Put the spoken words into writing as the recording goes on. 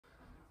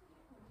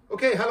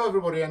Okay, hello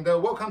everybody, and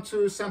welcome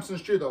to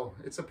Samson's Judo.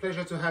 It's a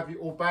pleasure to have you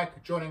all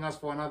back joining us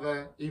for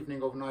another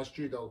evening of nice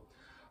judo.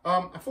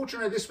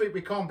 Unfortunately, this week we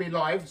can't be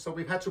live, so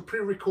we've had to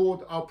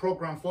pre-record our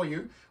program for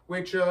you,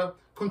 which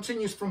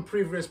continues from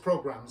previous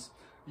programs.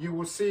 You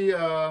will see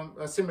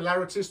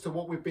similarities to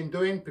what we've been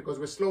doing because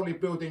we're slowly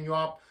building you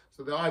up.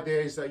 So the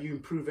idea is that you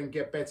improve and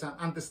get better and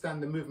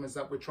understand the movements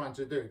that we're trying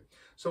to do.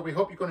 So we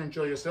hope you're going to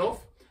enjoy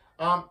yourself.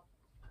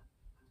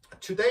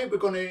 Today we're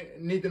going to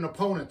need an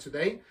opponent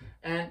today,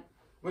 and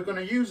we're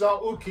going to use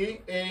our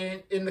uchi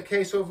in the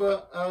case of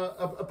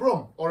a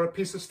broom or a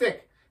piece of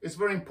stick. It's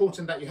very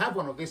important that you have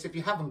one of this. If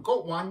you haven't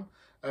got one,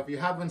 if you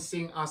haven't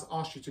seen us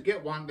ask you to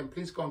get one, then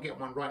please go and get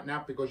one right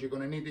now because you're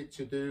going to need it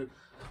to do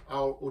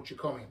our Uchi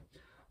Komi.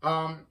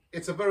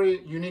 It's a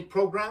very unique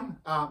program.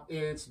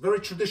 It's very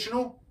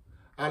traditional.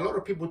 A lot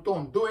of people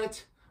don't do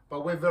it,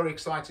 but we're very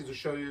excited to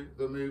show you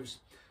the moves.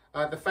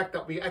 The fact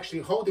that we're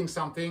actually holding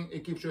something,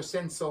 it gives you a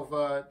sense of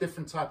a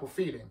different type of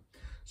feeling.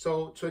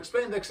 So to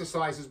explain the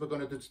exercises we're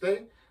going to do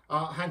today,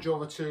 I'll hand you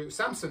over to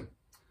Samson.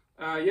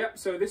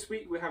 So this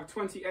week we have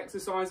 20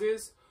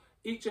 exercises.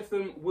 Each of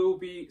them will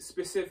be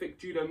specific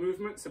judo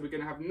movements, so we're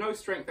going to have no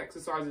strength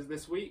exercises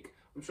this week.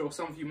 I'm sure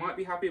some of you might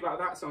be happy about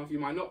that, some of you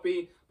might not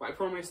be, but I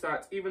promise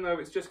that even though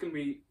it's just going to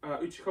be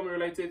Uchi Komi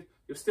related,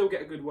 you'll still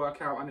get a good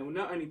workout, and it will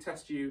not only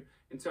test you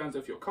in terms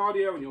of your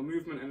cardio and your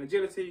movement and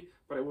agility,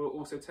 but it will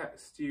also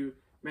test you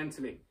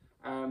mentally.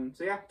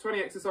 So yeah, 20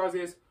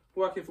 exercises,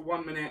 working for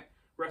 1 minute,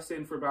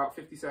 resting for about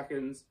 50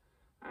 seconds.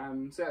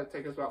 So it'll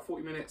take us about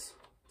 40 minutes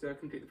to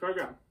complete the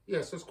program.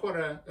 Yeah, so it's quite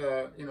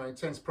a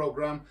intense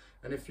program,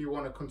 and if you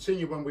want to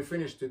continue when we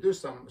finish to do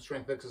some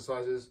strength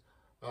exercises,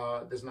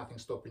 there's nothing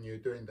stopping you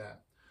doing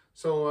that.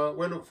 So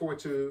we look forward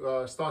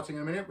to starting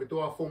in a minute. We do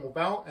our formal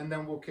bow and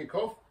then we'll kick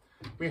off.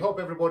 We hope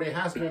everybody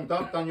has warmed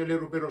up, done your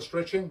little bit of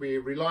stretching. We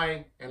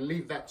rely and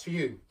leave that to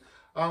you.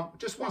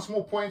 Just one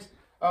small point.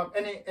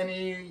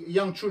 Any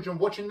young children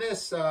watching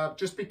this,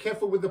 just be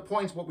careful with the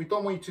points. What we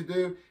don't want you to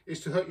do is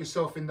to hurt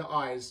yourself in the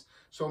eyes.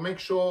 So make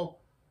sure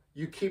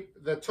you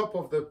keep the top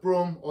of the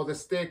broom or the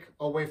stick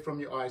away from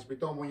your eyes. We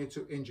don't want you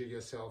to injure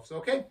yourselves.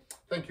 Okay?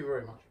 Thank you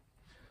very much.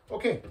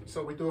 Okay,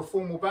 so we do a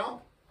formal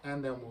bow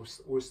and then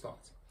we'll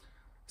start.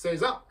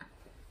 Says up.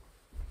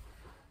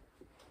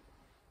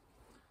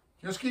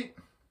 Yosuke,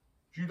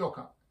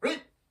 judoka.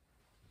 Ready?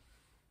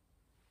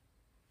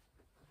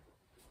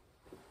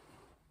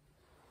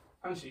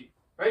 Hanshi,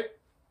 right?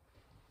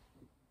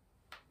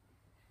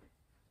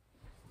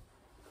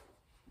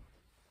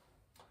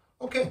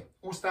 Okay,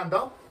 all stand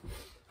up.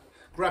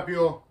 Grab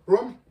your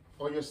broom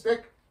or your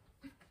stick.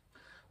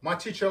 My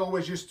teacher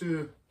always used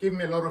to give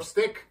me a lot of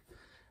stick,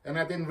 and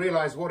I didn't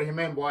realize what he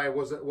meant by it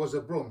was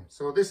a broom.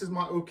 So this is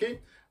my uchi,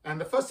 and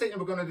the first thing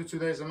we're going to do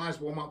today is a nice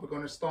warm-up. We're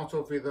going to start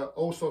off with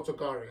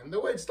osotogari, and the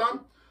way it's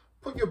done,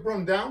 put your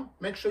broom down,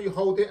 make sure you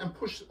hold it and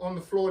push on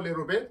the floor a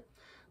little bit.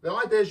 The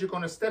idea is you're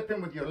going to step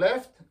in with your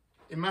left.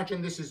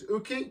 Imagine this is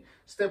uchi.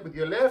 Step with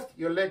your left,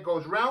 your leg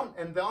goes round,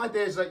 and the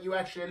idea is that you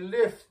actually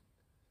lift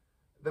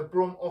the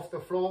broom off the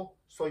floor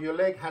so your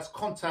leg has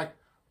contact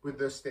with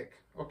the stick.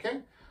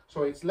 Okay,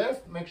 so it's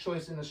left, make sure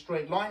it's in a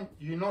straight line.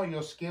 You know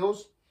your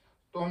skills.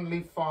 Don't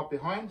leave far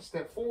behind.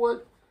 Step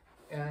forward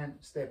and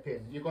step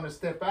in. You're going to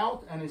step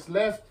out and it's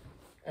left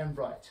and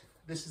right.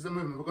 This is the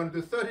movement. We're going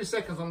to do 30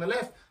 seconds on the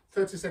left,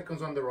 30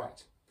 seconds on the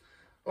right.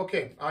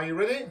 Okay, are you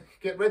ready?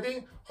 Get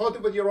ready. Hold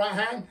it with your right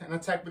hand and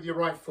attack with your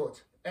right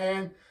foot.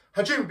 And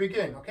hajime,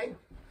 begin, okay?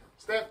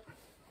 Step.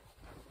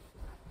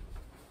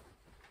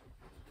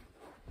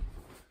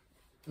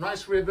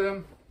 Nice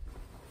rhythm.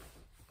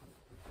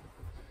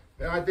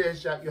 The idea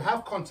is that you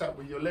have contact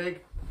with your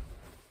leg.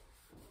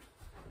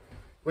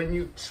 When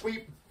you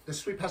sweep, the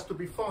sweep has to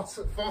be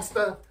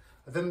faster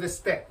than the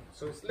step.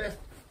 So it's left,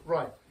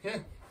 right.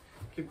 Here,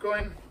 keep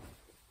going.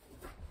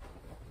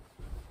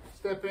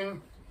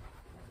 Stepping.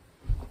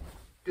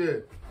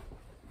 Good.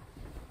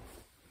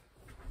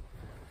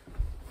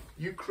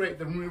 You create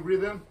the new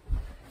rhythm.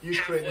 You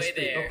create the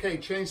speed. Okay,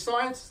 change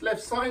sides.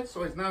 Left side.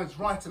 So it's now it's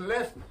right and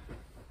left.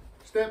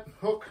 Step,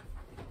 hook.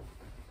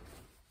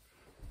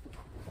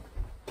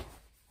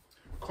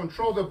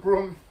 Control the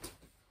broom.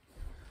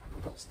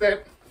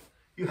 Step.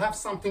 You have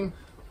something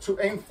to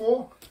aim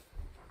for.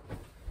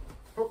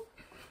 Hook.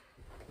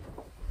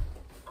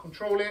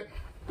 Control it.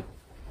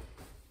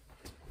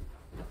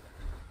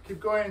 Keep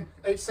going.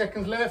 8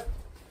 seconds left.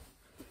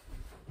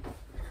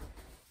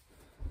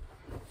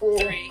 4.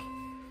 3,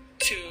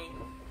 2,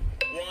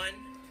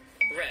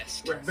 1.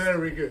 Rest.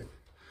 Very good.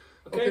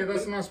 Okay,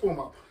 that's a nice warm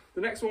up.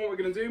 The next one we're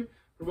going to do,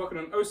 we're working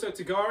on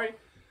osotogari,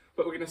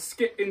 but we're going to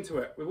skip into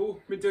it. We've all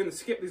been doing the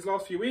skip these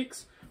last few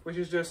weeks, which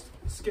is just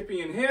skipping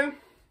in here,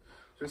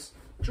 just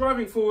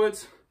driving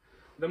forwards.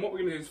 Then what we're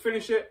going to do is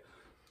finish it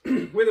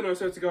with an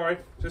osotogari.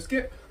 So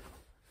skip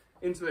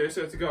into the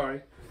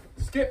osotogari,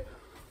 skip,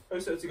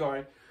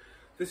 osotogari.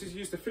 This is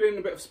used to fill in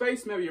a bit of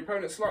space. Maybe your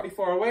opponent's slightly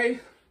far away.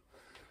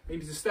 You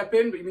need to step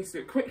in, but you need to do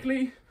it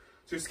quickly.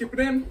 So skip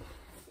it in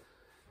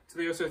to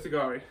the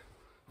osotogari.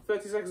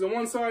 30 seconds on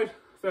one side,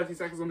 30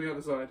 seconds on the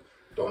other side.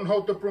 Don't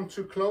hold the broom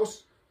too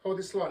close hold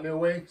it slightly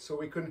away so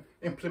we can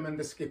implement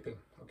the skipping,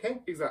 okay?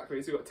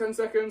 Exactly, so you've got 10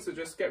 seconds, so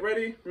just get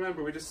ready.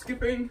 Remember, we're just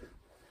skipping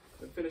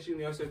and finishing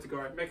the oso to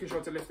go, making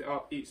sure to lift it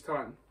up each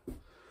time.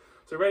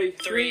 So ready?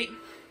 3,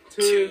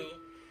 2,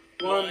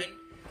 2, 1, 1,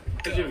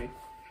 for go. Jimmy.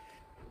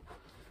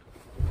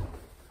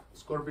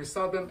 It's got to be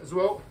sudden as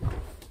well.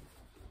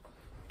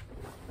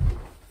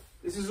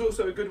 This is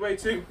also a good way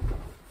to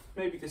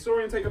maybe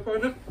disorientate your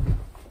opponent,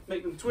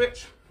 make them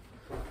twitch,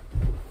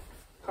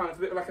 kind of a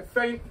bit like a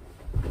feint.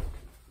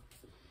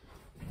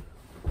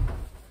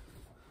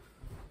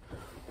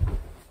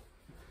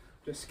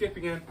 Just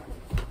skipping in,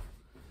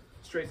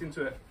 straight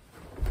into it.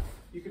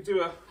 You could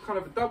do a kind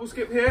of a double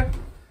skip here,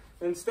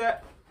 then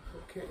step,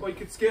 Okay. or you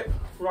could skip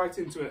right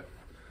into it.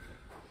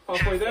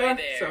 Halfway there,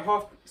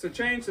 so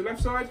change to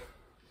left side.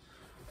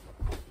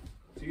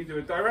 So you can do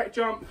a direct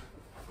jump,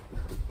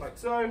 like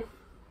so,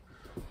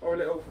 or a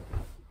little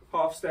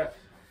half step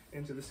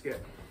into the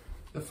skip.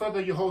 The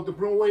further you hold the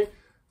broom weight,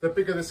 the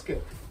bigger the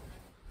skip.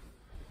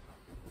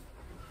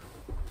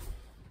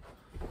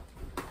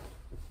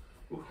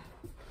 Ooh.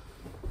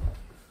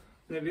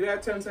 Nearly there,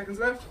 10 seconds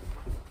left.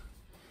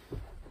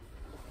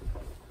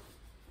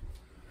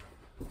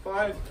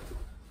 5,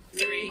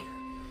 3,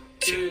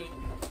 2,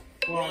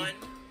 1,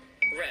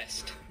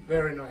 rest.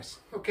 Very nice.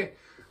 Okay,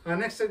 our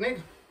next technique.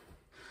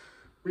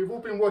 We've all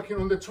been working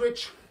on the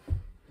twitch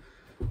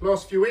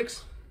last few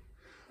weeks.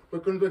 We're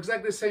going to do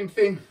exactly the same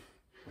thing.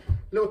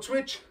 Little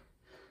twitch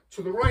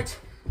to the right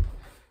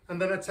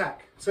and then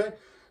attack. So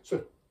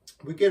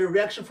we get a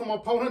reaction from our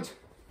opponent.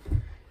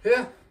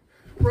 Here,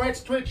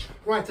 right twitch,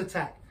 right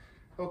attack.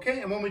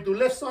 Okay, and when we do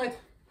left side,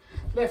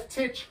 left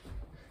twitch,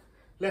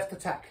 left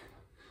attack.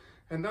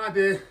 And the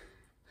idea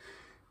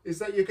is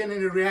that you're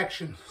getting a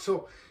reaction.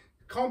 So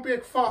it can't be a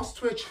fast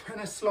twitch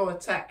and a slow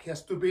attack. It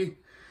has to be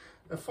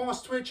a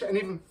fast twitch and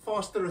even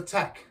faster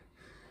attack.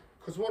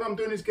 Because what I'm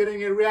doing is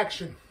getting a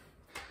reaction.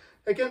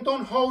 Again,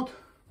 don't hold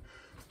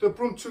the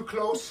broom too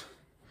close.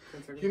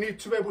 You need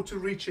to be able to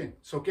reach in.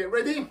 So get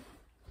ready.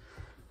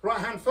 Right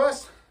hand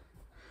first.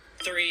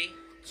 3,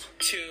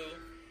 2,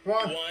 1,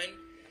 1,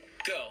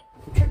 go.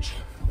 twitch.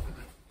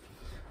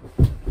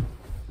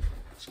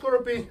 It's got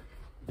to be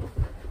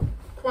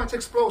quite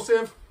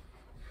explosive,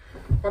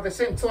 but at the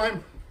same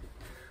time,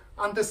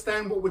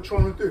 understand what we're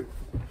trying to do.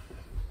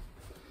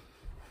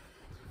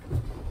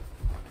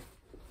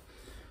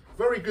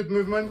 Very good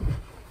movement,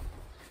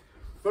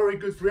 very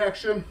good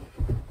reaction.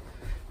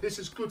 This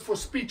is good for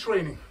speed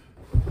training.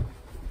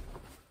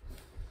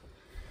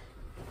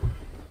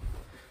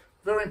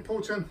 Very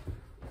important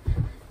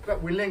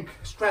that we link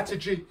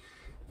strategy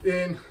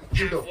in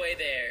Judo. Halfway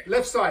there.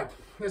 Left side,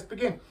 let's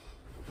begin.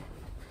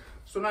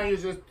 So now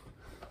use a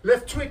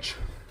left twitch,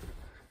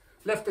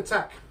 left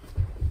attack.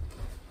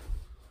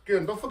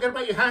 Good, don't forget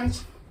about your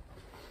hands.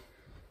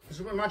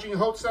 Just imagine you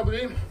hold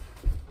somebody.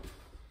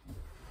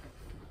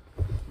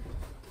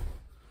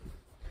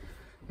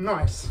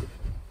 Nice.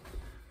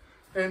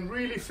 And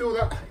really feel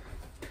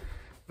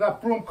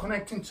that broom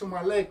connecting to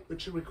my leg,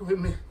 which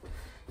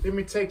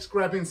imitates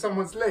grabbing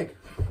someone's leg.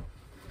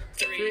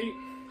 3,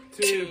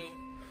 2,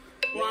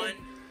 1,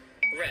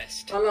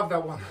 rest. I love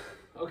that one.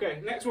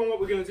 Okay, next one, what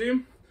we're going to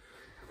do,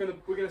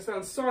 we're going to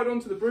stand side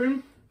onto the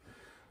broom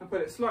and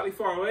put it slightly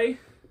far away.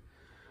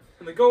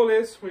 And the goal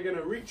is we're going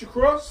to reach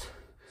across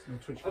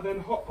and then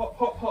hop, hop,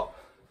 hop, hop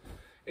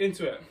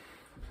into it.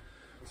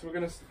 So we're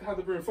going to have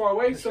the broom far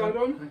away, side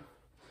on.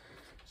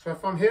 So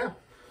if I'm here,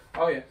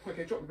 oh yeah,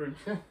 okay, drop the broom.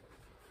 yeah.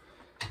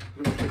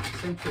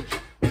 Same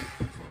twitch.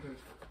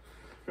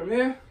 From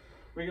here,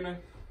 we're going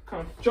to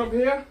kind of jump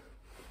here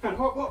and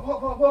hop, hop,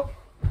 hop, hop, hop.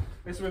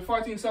 And so we're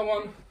fighting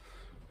someone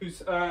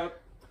who's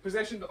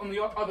positioned on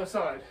the other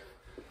side.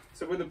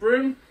 So with the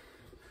broom,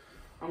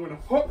 I'm going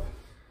to hop,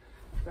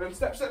 and then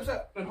step, step,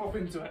 step, and hop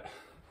into it.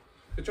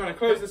 So trying to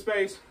close the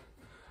space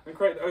and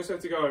create the oso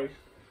to go.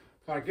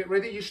 All right, get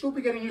ready. You should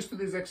be getting used to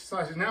these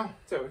exercises now.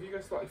 So if you go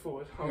slightly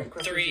forward, I'll Okay.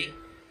 press 3,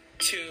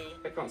 2,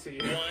 I can't see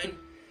you. 1,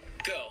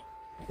 go.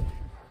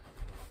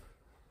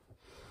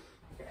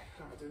 Okay,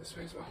 I'll do this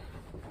way as well.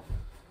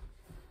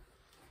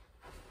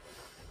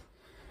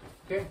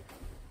 Okay.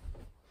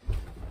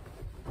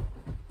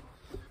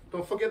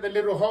 Don't forget the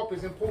little hop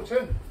is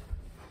important.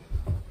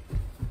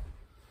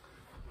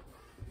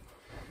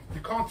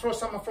 You can't throw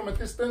someone from a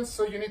distance,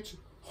 so you need to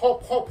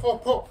hop, hop,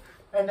 hop, hop,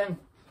 and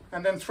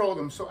then throw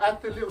them. So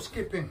add the little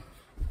skipping.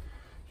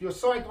 You're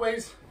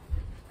sideways,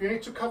 you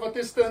need to cover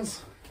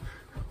distance,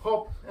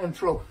 hop and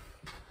throw.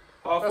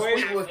 Halfway,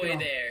 That's what we're working on.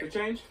 there. so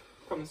change,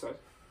 come this side.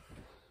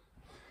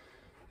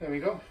 There we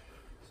go.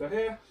 So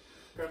here,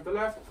 go to the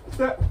left,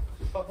 step,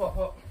 hop, hop,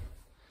 hop,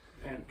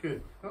 and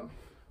Good. Oh,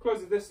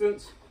 close the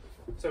distance.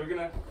 So we're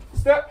gonna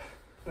step,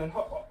 and then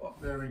hop, hop,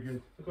 hop, very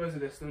good. to close the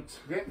distance.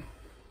 Okay.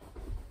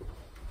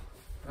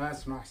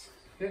 That's nice.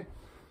 Okay.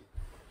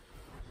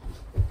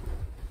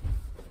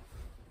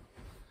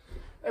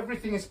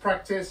 Everything is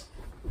practice.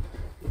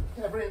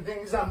 Everything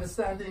is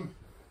understanding,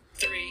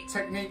 3,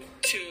 technique,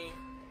 2,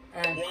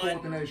 and 1,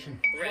 coordination.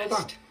 Well done.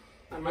 rest.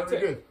 And that's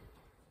Very it. good.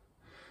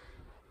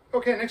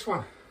 Okay, next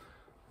one.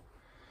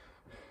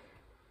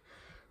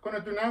 Gonna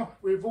do now,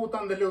 we've all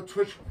done the little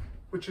twitch,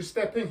 which is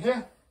step in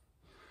here.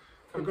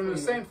 We're gonna do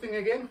the same thing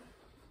again.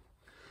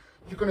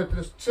 You're gonna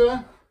just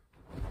turn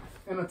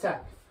and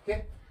attack.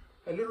 Okay,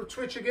 a little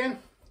twitch again,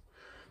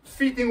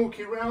 feeding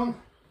Uchi round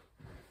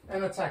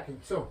and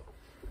attacking. So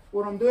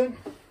what I'm doing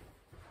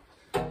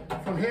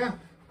from here,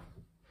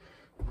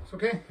 it's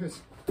okay,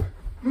 it's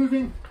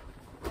moving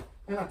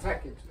and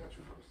attacking.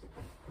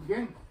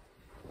 Again,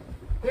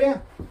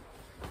 here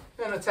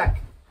and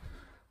attack.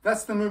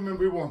 That's the movement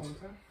we want.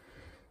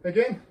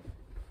 Again,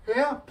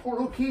 here,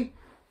 pull Uchi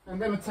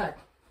and then attack.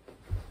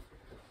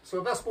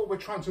 So that's what we're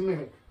trying to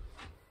mimic.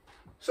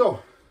 So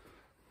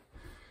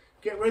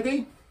get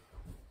ready.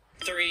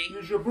 3,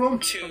 Use your broom.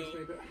 2,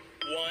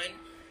 1,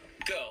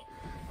 go.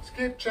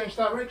 Skip, change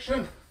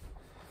direction,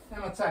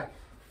 and attack.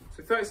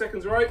 So 30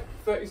 seconds right,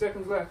 30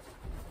 seconds left.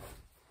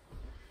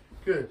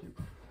 Good.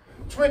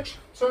 Twitch,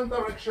 turn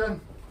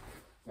direction,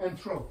 and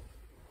throw.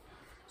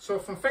 So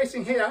from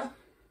facing here,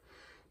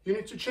 you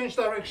need to change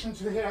direction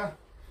to here,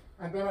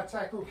 and then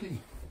attack Uchi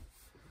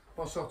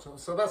or Soto.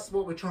 So that's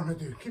what we're trying to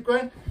do. Keep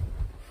going.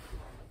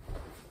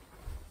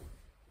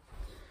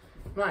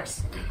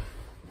 Nice.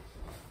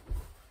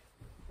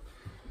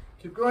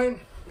 Keep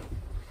going.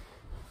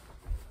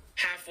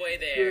 Halfway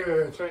there.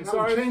 Good. Change Now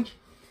we side. change.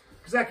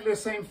 Exactly the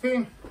same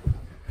thing.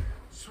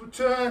 So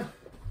turn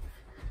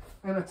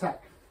and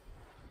attack.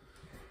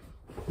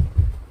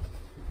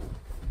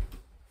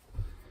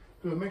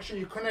 Good. Make sure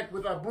you connect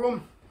with that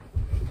broom.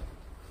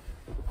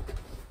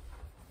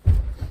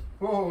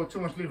 Oh, too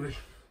much leverage.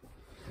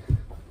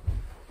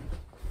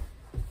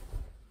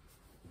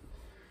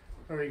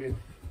 Very good.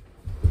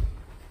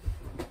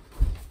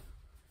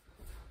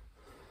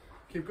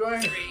 Keep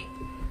going. 3,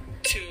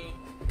 2,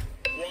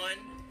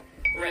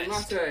 1,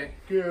 rest. Mate.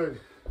 Good.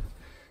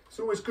 It's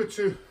always good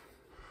to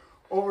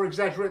over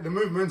exaggerate the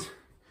movement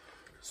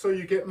so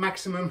you get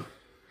maximum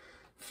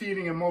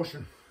feeling and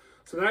motion.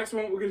 So the next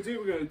one we're going to do,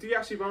 we're going to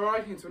Diashi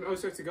Barai into an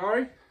Oso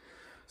Tagari.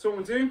 So what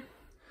I'm going to do,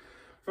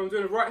 if I'm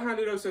doing a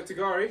right-handed Oso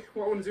Tagari,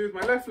 what I want to do with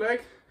my left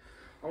leg,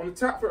 I want to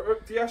tap for a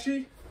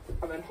Diashi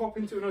and then hop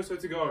into an Oso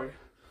Tagari.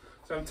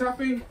 So I'm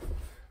tapping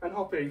and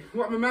hopping.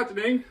 What I'm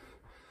imagining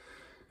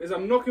is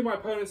I'm knocking my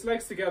opponent's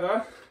legs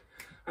together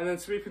and then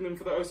sweeping them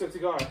for the Oso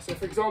Tagari. So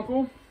for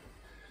example,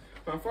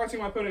 if I'm fighting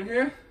my opponent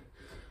here,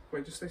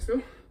 wait, just stay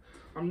still.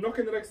 I'm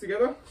knocking the legs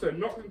together, so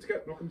knock them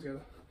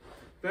together.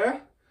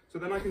 There, so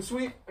then I can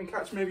sweep and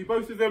catch maybe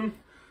both of them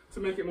to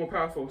make it more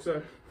powerful.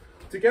 So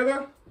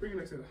together, bring your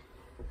legs together.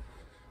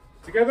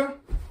 Together,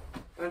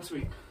 and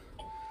sweep.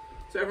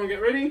 So everyone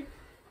get ready.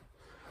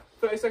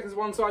 30 seconds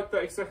one side,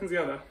 30 seconds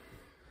the other.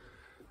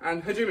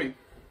 And Hajime.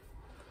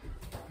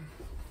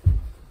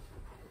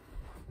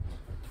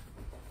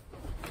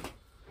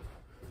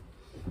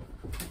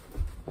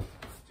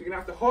 So you're gonna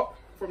have to hop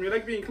from your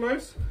leg being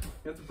close.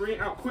 You have to bring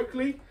it out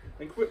quickly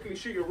and quickly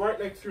shoot your right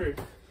leg through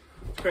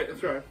to create the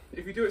throw.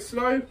 If you do it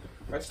slow,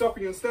 by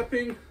stopping and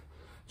stepping,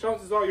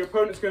 chances are your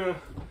opponent's gonna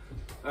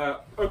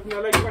open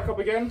their legs back up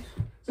again.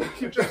 So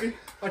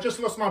I just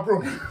lost my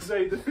broom. so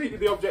you defeated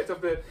the object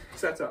of the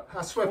setup.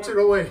 I swept it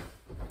away.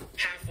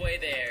 Halfway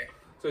there.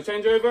 So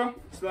change over.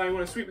 So now you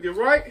want to sweep with your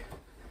right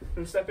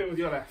and step in with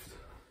your left.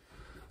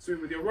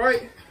 Sweep with your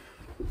right,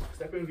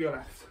 step in with your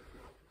left.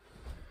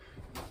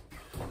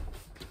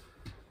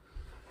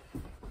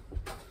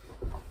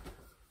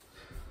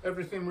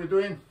 Everything we're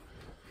doing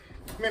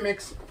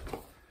mimics,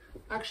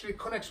 actually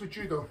connects with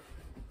Judo.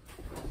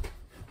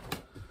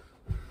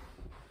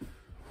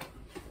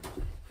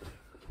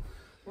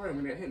 Right, I'm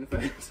going to get hit in the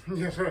face.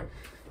 Yes, right.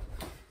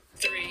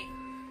 3,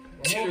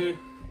 2,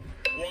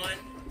 1,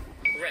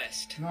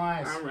 rest.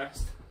 Nice. and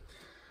rest.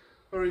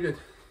 Very good.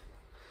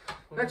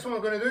 Next one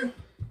we're going to do,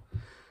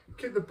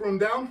 keep the broom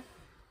down.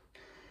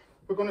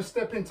 We're going to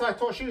step in Tai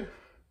Toshi,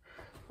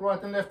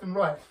 right and left and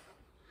right.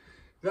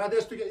 The idea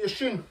is to get your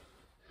shin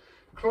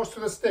close to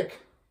the stick.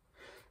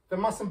 There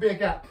mustn't be a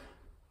gap.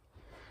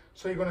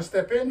 So you're going to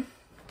step in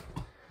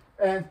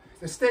and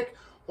the stick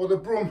or the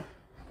broom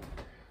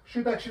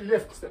should actually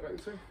lift Step back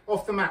this way.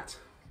 off the mat.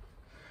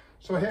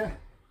 So here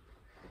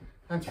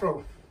and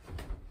throw.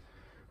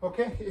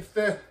 Okay, if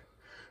the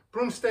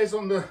broom stays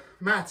on the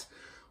mat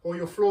or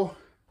your floor,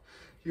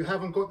 you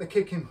haven't got the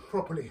kick in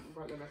properly.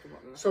 Right there, left, and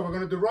right there. So we're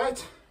going to do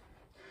right,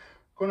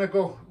 going to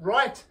go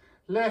right,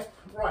 left,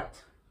 right.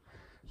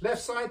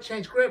 Left side,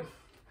 change grip,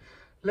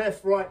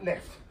 left, right,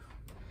 left.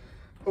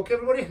 Okay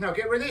everybody, now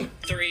get ready.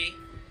 3,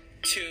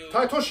 2,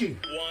 Tai Toshi,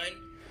 1,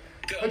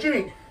 go.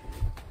 Hajime.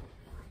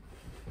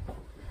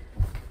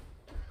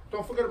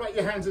 Don't forget about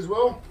your hands as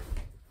well.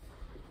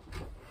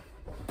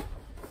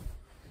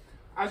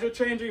 As you're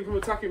changing from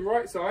attacking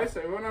right side,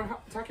 so when I'm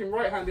attacking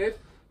right-handed,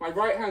 my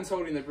right hand's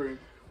holding the broom.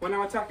 When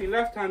I'm attacking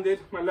left-handed,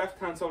 my left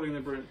hand's holding the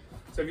broom.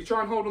 So if you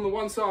try and hold on the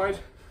one side,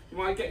 you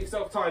might get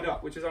yourself tied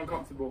up, which is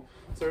uncomfortable.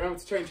 So remember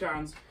to change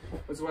hands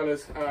as well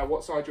as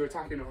what side you're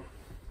attacking on.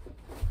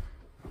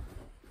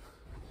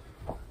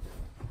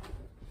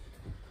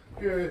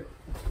 Good.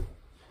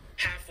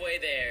 Halfway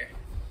there.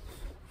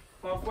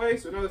 Halfway,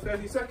 so another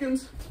 30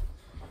 seconds.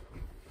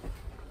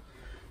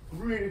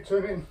 Really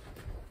turn in,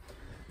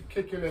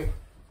 kick your leg.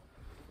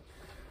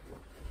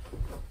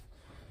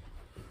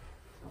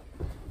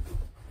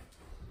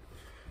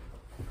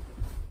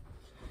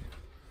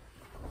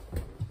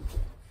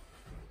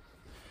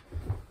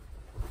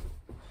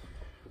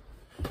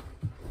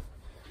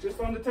 Just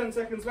under 10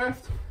 seconds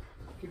left.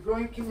 Keep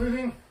going, keep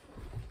moving.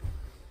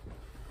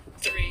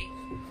 3,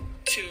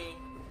 2,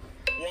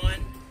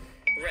 1,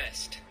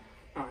 rest.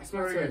 Alright,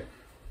 very good.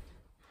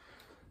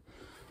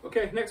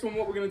 Okay, next one,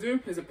 what we're going to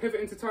do is a pivot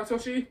into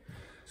taitoshi.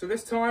 So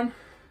this time,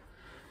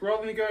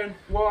 rather than going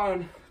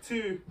 1,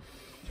 2,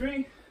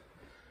 3,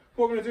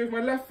 what I'm going to do with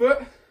my left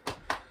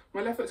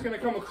foot's going to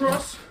come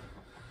across.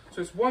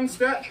 So it's 1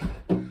 step,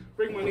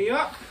 bring my knee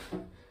up,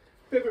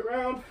 pivot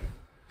round,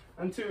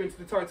 and 2 into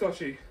the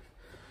taitoshi.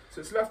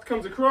 So it's left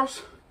comes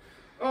across,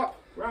 up,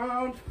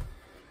 round,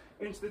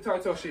 into the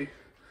taitoshi. If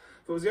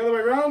it was the other way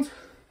around,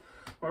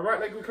 my right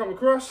leg would come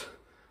across,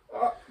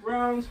 up,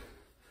 round,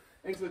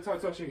 into the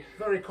taitoshi.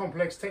 Very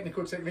complex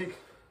technical technique.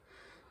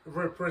 It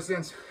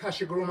represents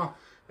hashiguruma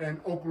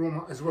and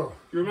oguruma as well.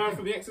 You remember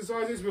from the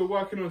exercises, we were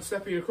working on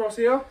stepping across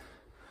here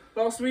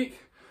last week.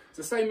 It's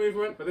the same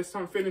movement, but this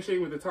time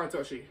finishing with the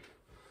taitoshi.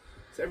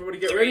 So everybody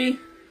get ready.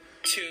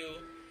 2,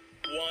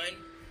 1,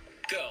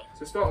 go.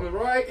 So start on the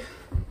right,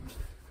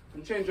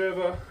 and change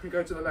over and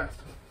go to the left.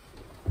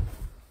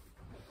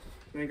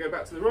 And then go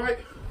back to the right.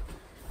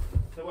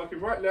 So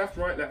working right, left,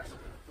 right, left.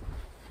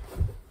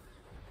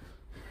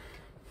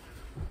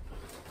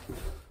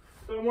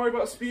 Don't worry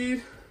about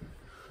speed.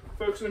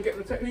 Focus on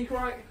getting the technique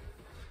right.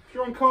 If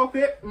you're on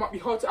carpet, it might be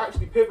hard to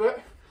actually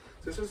pivot.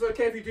 So it's just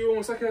okay if you do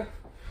almost like a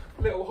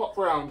little hop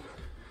round.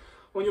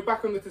 When you're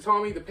back on the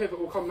tatami, the pivot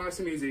will come nice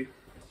and easy.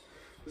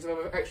 There's a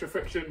little extra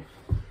friction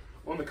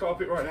on the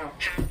carpet right now.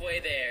 Halfway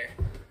there.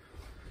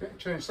 Okay,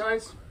 change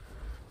sides.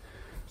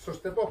 So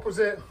step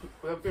opposite.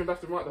 We're doing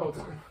left and right the whole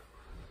time.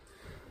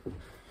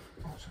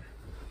 Oh, sorry.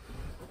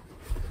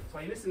 So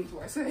you listen to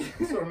what I say.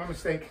 Sorry, my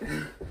mistake.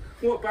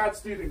 What a bad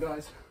student,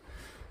 guys.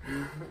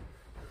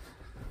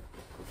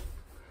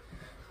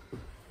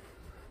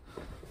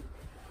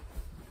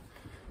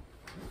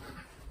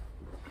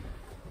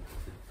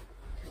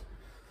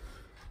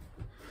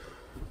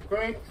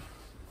 Going.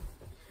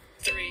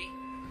 3,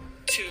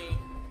 2,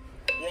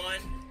 1,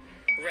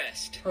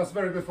 rest. That's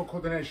very good for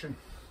coordination.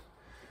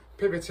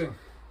 Pivoting.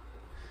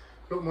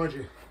 Look,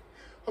 Moji.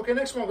 Okay,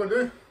 next one we're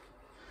going to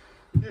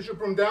do. Use your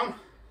broom down.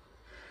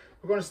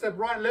 We're going to step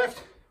right and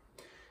left.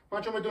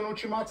 Imagine we're doing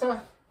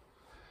uchimata.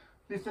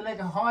 Lift the leg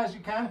as high as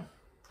you can.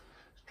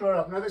 Straight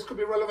up. Now this could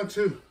be relevant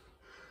to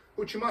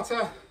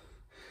uchimata,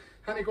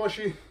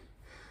 hanigoshi,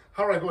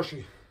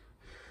 haragoshi.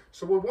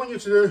 So what we want you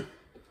to do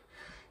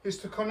is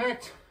to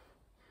connect.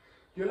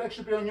 Your leg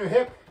should be on your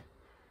hip.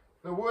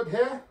 The wood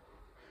here,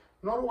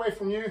 not away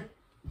from you.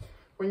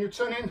 When you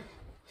turn in,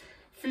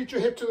 feed your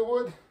hip to the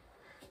wood.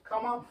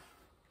 Come up.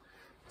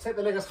 Take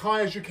the leg as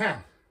high as you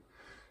can.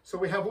 So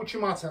we have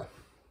uchimata.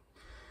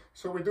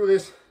 So we do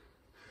this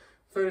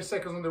 30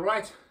 seconds on the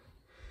right,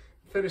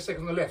 30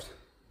 seconds on the left.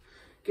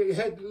 Get your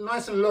head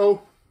nice and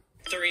low.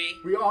 3,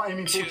 We are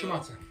aiming for 2,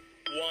 uchimata. 1,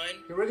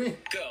 You ready?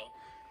 go.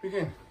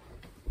 Begin.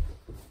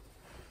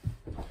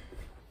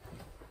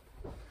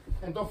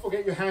 And don't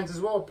forget your hands as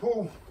well.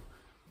 Pull,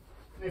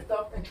 lift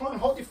up, and try and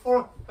hold it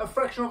for a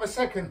fraction of a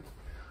second.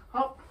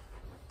 Up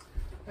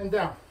and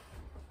down.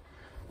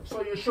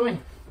 So you're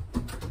showing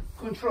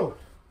control.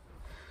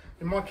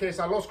 In my case,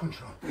 I lost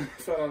control.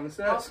 Fell on the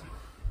steps.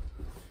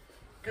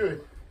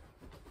 Good.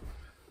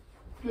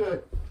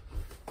 Good.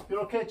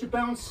 You're okay to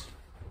bounce.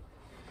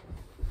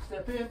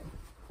 Step in.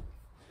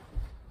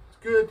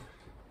 Good.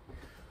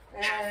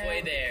 And,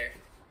 Halfway there.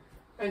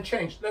 and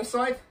change. Left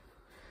side.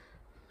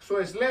 So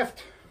it's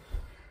left,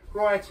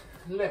 right,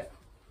 left.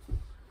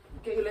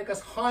 Get your leg as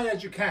high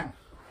as you can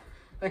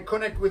and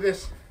connect with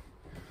this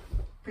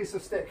piece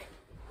of stick.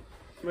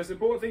 The most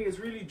important thing is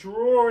really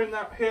drawing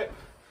that hip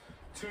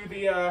to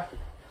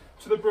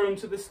the broom,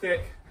 to the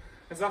stick,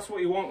 as that's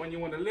what you want when you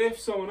want to lift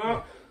someone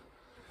up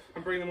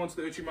and bring them onto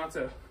the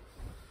uchimata.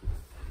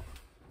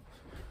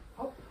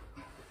 Up.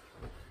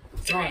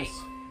 3,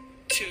 Nice.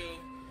 2,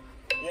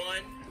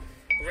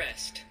 1,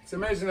 rest. It's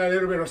amazing that a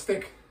little bit of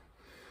stick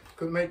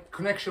could make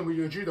connection with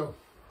your judo.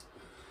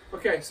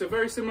 Okay, so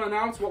very similar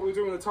now to what we were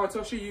doing with the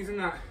taitoshi, using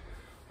that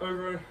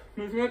over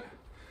movement.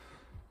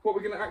 What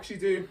we're going to actually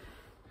do,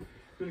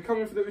 we're going to come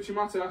in for the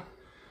uchimata,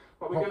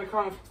 but we're going to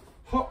kind of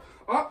hop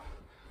up.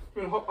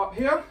 We're going to hop up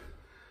here,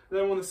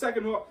 then on the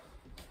second hop,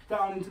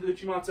 down into the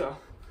uchimata.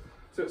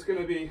 So it's going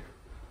to be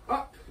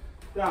up,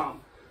 down.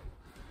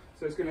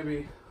 So it's going to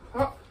be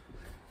up,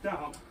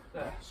 down,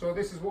 there. So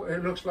this is what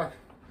it looks like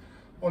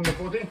on the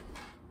body.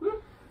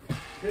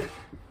 Okay.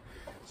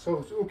 So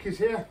Uchi's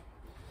here.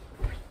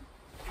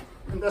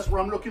 And that's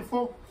what I'm looking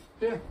for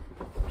here.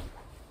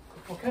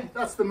 Okay,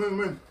 that's the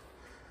movement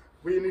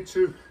we need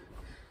to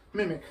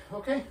mimic.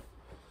 Okay,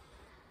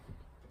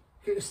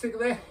 get your stick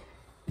there,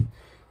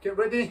 get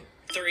ready.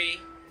 3,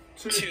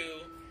 2,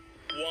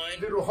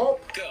 1, Little hop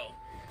go.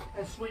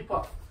 and sweep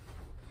up.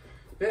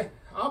 There,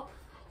 up,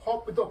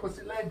 hop with the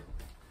opposite leg,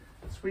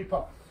 sweep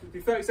up.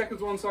 Do 30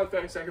 seconds one side,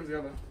 30 seconds the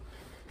other.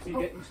 So you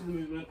get used to the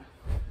movement.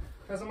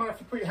 Doesn't matter if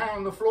you put your hand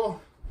on the floor,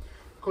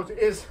 because it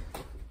is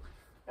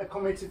a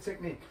committed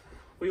technique.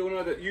 We all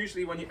know that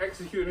usually when you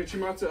execute an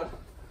uchimata,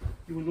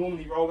 you will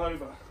normally roll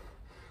over.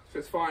 So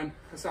it's fine,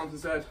 as Samson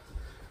said,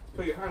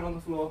 put your hand on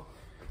the floor.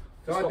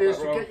 The idea is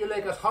to get your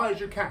leg as high as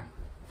you can.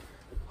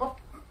 Hop.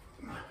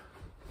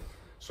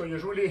 So you're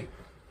really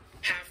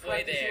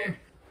Halfway there.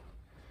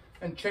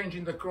 and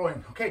changing the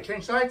groin. Okay,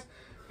 change sides.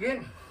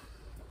 Again.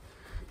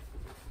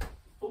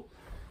 Oh,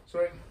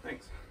 sorry.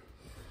 Thanks.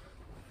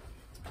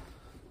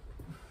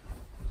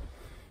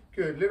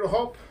 Good. Little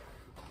hop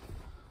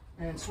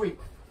and sweep.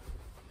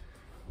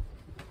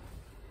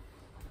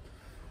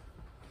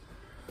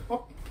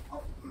 Hop,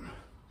 hop.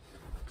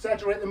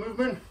 Exaggerate the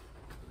movement.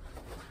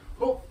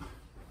 Hop.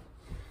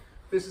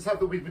 This is how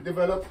we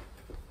develop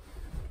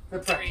the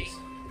practice. 3,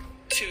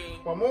 2,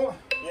 One more. 1.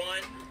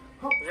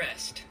 Hop.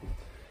 Rest.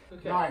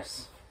 Okay.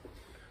 Nice.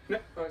 No,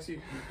 I see.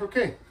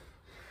 Okay.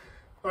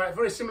 All right,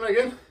 very similar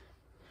again.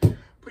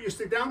 Put your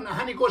stick down. Now,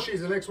 Hanigoshi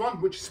is the next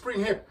one, which is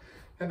spring hip.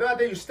 And that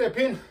day you step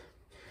in,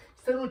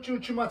 instead of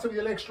uchimata with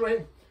your leg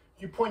straight,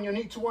 you point your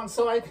knee to one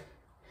side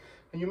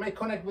and you may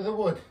connect with the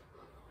wood.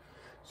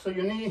 So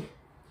your knee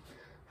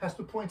has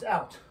to point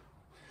out.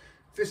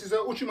 This is a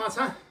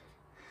uchimata,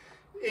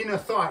 inner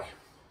thigh.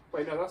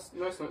 Wait, no, it's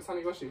not. It's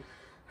Hanigoshi.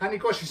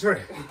 Hanigoshi,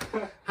 sorry.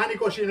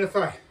 Hanigoshi inner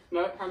thigh.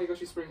 No,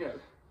 Hanigoshi spring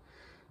hip.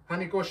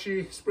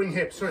 Hanigoshi spring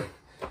hip, sorry.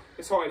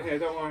 It's hot in here,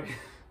 don't worry.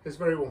 It's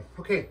very warm.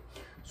 Okay,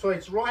 so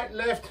it's right,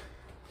 left,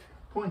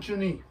 point your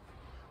knee.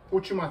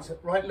 Uchimata,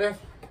 right,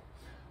 left,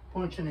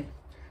 point your knee.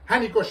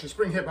 Hanigoshi,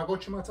 spring hip. I got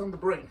uchimata on the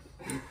brain.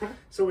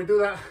 So we do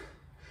that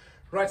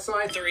right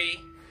side 3,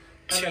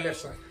 and 2, the left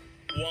side.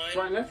 1.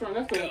 Right, left, or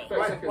Go. 30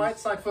 Right, seconds. right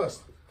side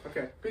first.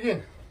 Okay.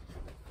 Begin.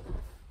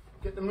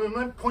 Get the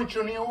movement, point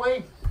your knee away.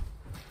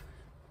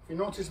 If you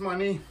notice my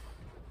knee,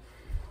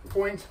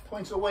 points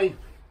away,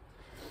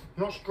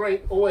 not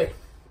straight, away.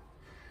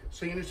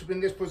 So you need to be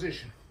in this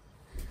position.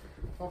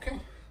 Okay?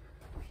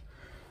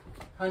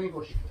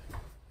 Hanigoshi.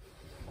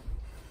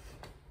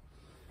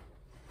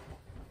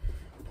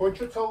 Point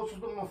your toes to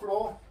the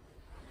floor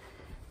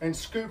and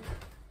scoop.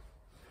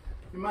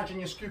 Imagine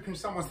you're scooping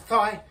someone's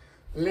thigh,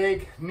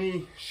 leg,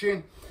 knee,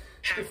 shin,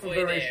 different Halfway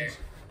variations.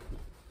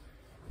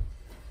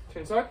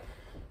 Change side.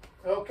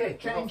 Okay,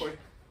 change. Halfway.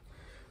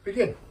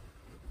 Begin.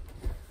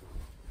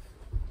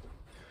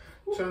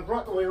 Turn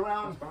right the way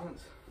around.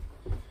 Balance.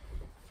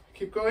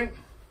 Keep going.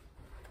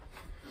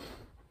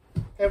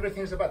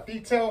 Everything's about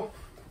detail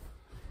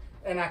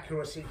and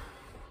accuracy.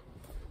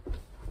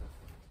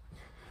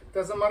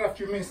 Doesn't matter if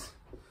you miss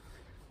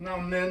now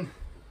and then.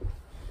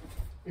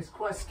 It's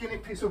quite a skinny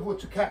piece of wood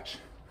to catch.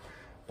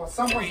 But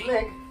someone's 3,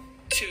 leg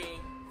 2,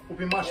 will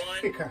be much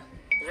 1. thicker.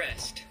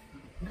 Rest.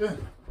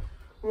 Good.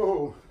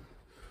 Whoa.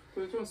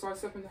 So do you want to side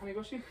step into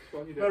Hanigoshi?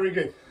 Well, you do. Very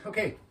good.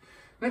 Okay.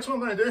 Next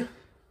one I'm going to do,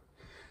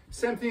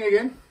 same thing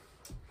again.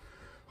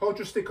 Hold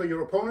your stick on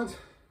your opponent.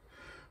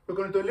 We're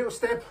going to do a little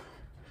step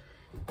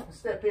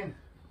in,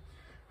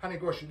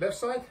 Hanigoshi, left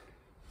side,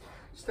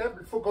 step,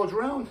 the foot goes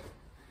round,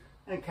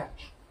 and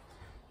catch.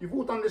 You've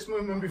all done this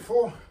movement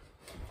before,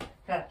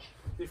 catch.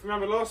 If you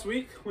remember last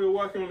week, we were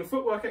working on the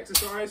footwork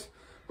exercise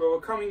where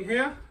we're coming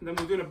here, and then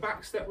we're doing a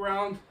back step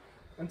round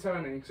and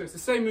turning. So it's the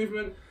same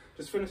movement,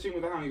 just finishing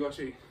with the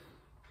Hanigoshi.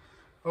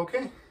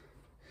 Okay,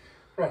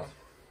 right.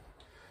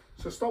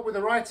 So start with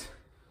the right,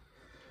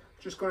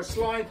 just going to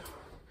slide,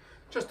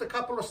 just a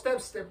couple of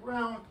steps, step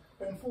round,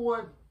 bend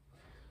forward.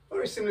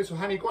 Very similar to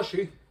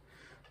Hanigoshi,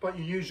 but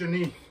you use your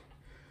knee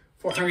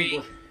for 3,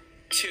 Hanigoshi.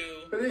 2,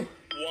 Ready? 1.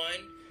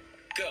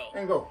 Go.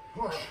 And go.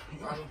 Wash.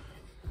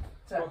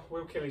 Well,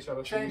 we'll kill each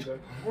other. Change. Though.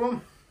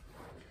 Broom.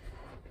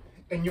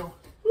 And your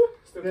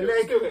Still, the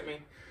leg. still hit me.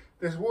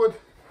 this wood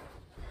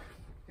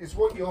is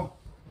what you're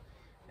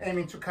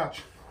aiming to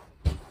catch.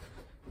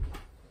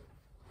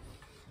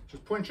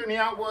 Just point your knee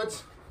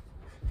outwards,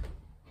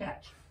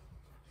 catch,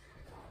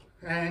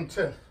 and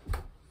turn.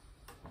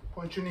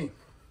 Point your knee.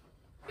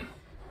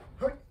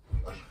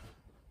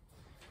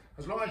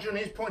 As long as your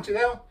knee's pointed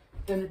out,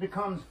 then it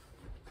becomes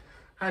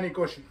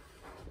Hanigoshi.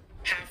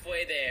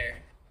 Halfway there.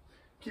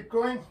 Keep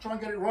going, try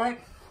and get it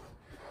right.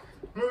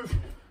 Move.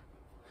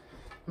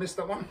 Missed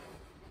that one.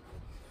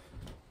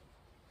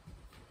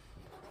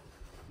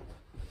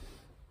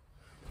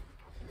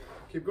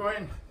 Keep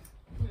going.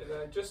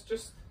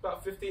 Just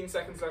about 15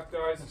 seconds left,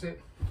 guys. That's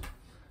it.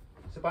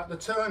 It's about the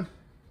turn.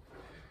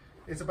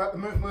 It's about the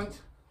movement,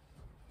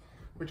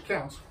 which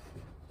counts.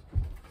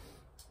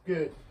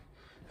 Good.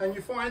 And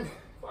you find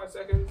 5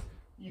 seconds.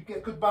 you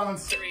get good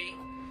balance 3,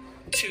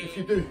 2, if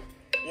you do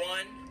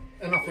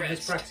 1. enough of this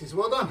Rest. practice.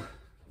 Well done.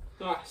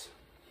 Nice.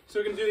 So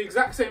we're going to do the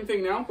exact same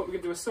thing now, but we're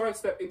going to do a side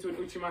step into an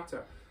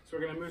uchimata. So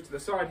we're going to move to the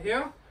side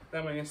here,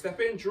 then we're going to step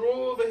in,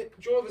 draw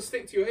the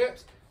stick to your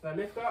hips, then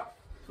lift up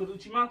to the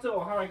uchimata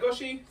or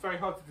harigoshi. Very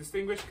hard to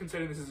distinguish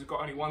considering this has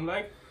got only one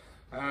leg.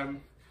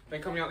 Then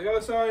coming out the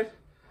other side,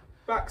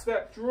 back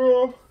step,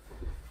 draw,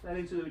 then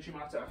into the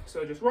uchimata.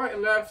 So just right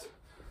and left,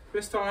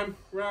 this time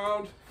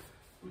round,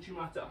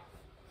 uchimata.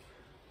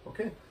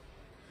 Okay.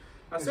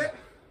 That's it.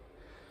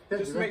 Yeah,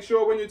 Just to make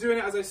sure when you're doing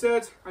it, as I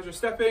said, as you're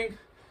stepping,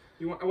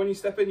 when you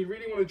step in, you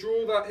really want to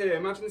draw that here.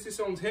 Imagine this is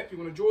someone's hip. You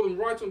want to draw them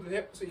right onto the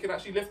hip so you can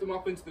actually lift them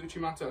up into the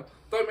Uchimata.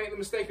 Don't make the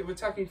mistake of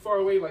attacking far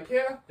away like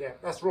here. Yeah,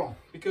 that's wrong.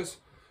 Because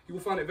you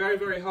will find it very,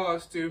 very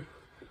hard to do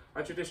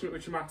a traditional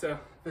Uchimata.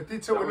 The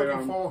detail we're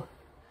looking for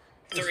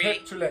is 3,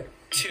 hip to leg.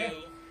 2,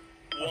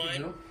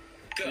 1, go.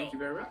 Thank you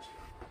very much.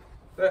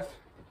 Left,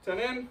 turn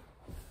in,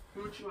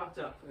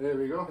 Uchimata. There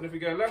we go. And if we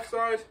go left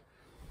side,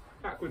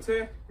 backwards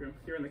here,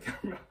 you're in the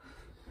camera.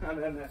 And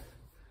then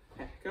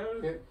go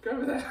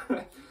over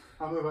there.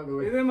 I'll move out the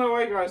way. He's in my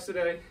way, guys,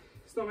 today.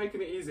 It's not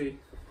making it easy.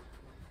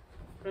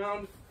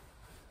 Round,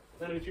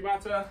 then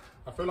Uchimata,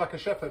 I feel like a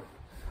shepherd.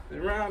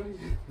 then round,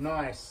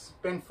 Nice.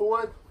 Bend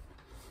forward.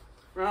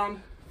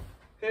 round,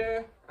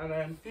 here, and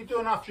then If you do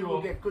enough, you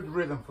will get good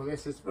rhythm for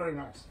this. It's very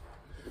nice.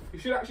 you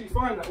should actually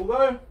find that,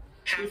 although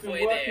we've been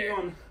Halfway working there.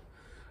 on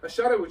a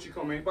shadow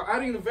Uchikomi, but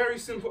adding a very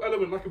simple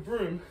element like a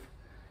broom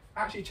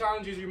actually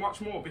challenges you much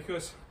more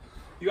because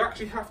you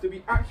actually have to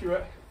be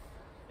accurate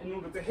in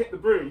order to hit the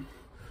broom.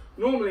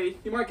 Normally,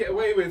 you might get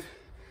away with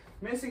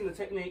missing the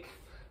technique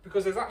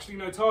because there's actually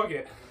no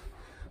target.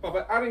 But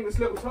by adding this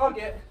little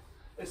target,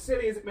 as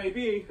silly as it may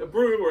be, a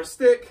broom or a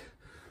stick,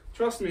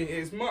 trust me, it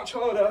is much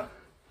harder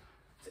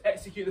to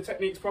execute the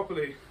techniques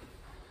properly.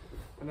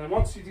 And then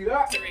once you do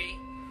that, 3,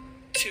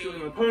 to an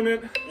 2,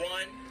 opponent, 1.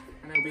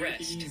 and it'll be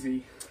Rest.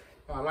 easy.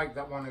 I like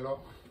that one a lot.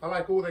 I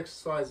like all the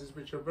exercises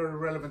which are very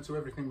relevant to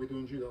everything we do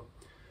in judo.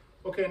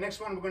 Okay, next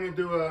one we're going to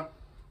do a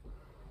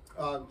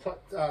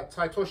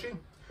Tai Toshi.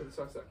 For the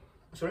side step.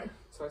 Sorry?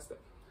 Side step.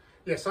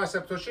 Yeah, side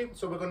step Toshi.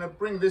 So we're going to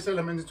bring this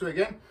element into it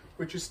again,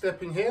 which is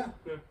stepping here.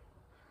 Yeah.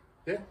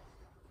 Yeah?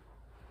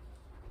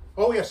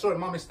 Oh yeah, sorry,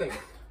 my mistake.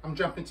 I'm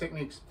jumping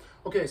techniques.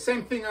 Okay,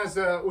 same thing as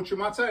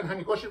Uchimata and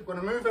Hanikoshi. We're going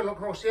to move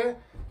across here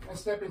and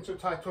step into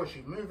Tai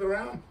Toshi. Move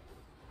around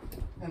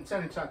and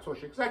turn into Tai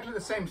Toshi. Exactly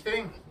the same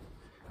thing.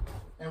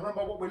 And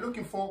remember, what we're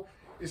looking for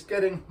is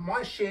getting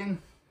my shin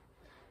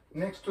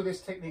next to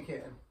this technique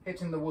here,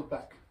 hitting the wood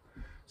back.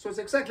 So it's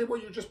exactly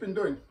what you've just been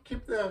doing.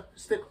 Keep the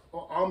stick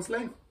or arm's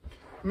length,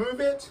 move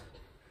it,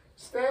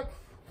 step,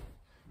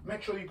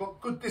 make sure you've got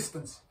good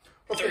distance.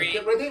 Okay, 3,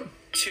 get ready.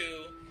 2,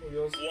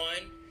 1,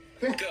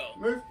 Okay, go.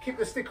 move, keep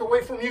the stick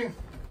away from you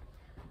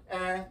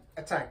and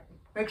attack.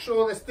 Make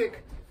sure the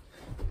stick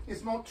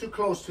is not too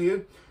close to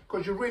you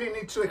because you really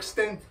need to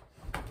extend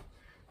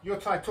your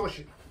Tai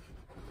Toshi.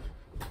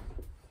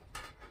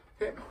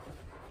 Okay.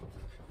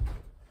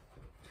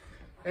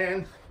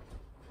 And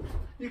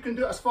you can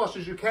do it as fast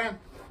as you can.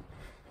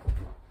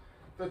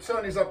 The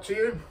turn is up to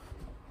you.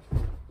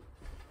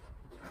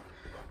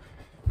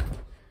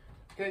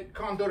 Okay, you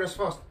can't do it as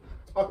fast.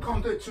 I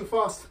can't do it too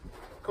fast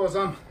because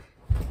I'm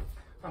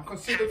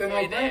considered an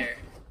Halfway old man.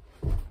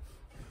 there.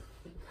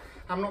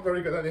 I'm not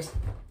very good at this.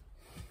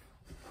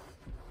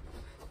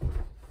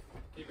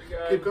 Keep it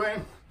going. Keep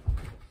going.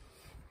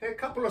 A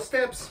couple of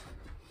steps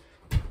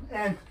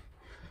and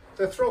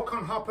the throw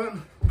can't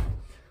happen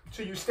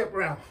till you step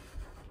around.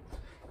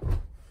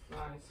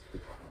 Nice.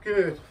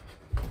 Good.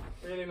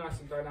 Really nice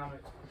and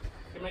dynamic.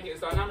 You can make it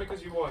as dynamic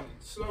as you want.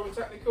 It's slow and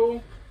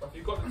technical, but if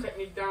you've got the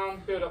technique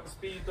down, build up the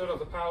speed, build up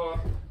the power.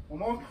 One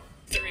more.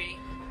 3,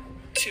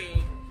 2,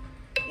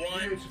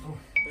 1. Beautiful.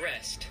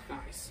 Rest.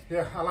 Nice.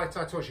 Yeah, I like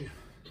Tai Toshi.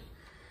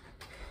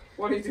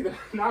 Why do you do that?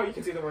 Now you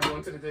can do the one you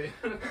wanted to do.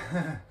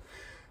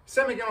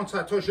 Same again on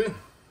Tai Toshi.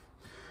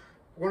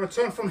 We're going to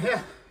turn from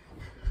here.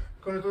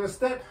 Going to do a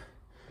step,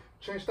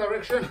 change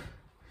direction,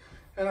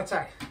 and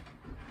attack.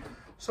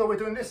 So we're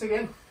doing this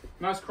again.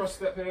 Nice cross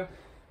step here.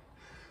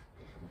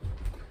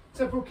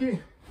 Tepuki,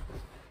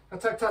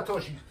 attack Tai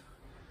Toshi.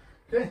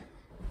 Okay,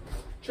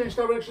 change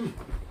direction,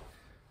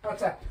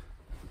 attack.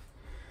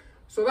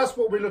 So that's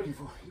what we're looking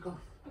for. You go.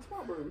 That's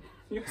my room.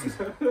 You can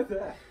over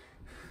there.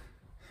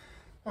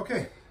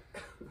 Okay.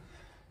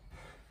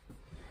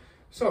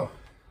 So,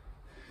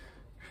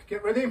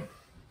 get ready.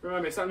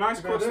 Remember, it's that nice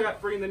You gonna cross do it?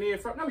 step, bring the knee in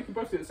front. No, we can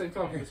both do it at the same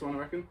time for this one, I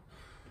reckon.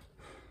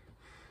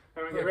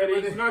 Everyone Yeah, get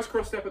ready. ready. Nice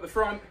cross step at the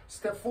front.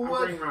 Step And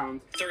forward. bring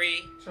round.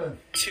 3, Turn.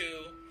 2,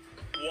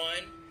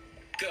 1,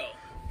 go.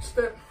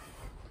 Step.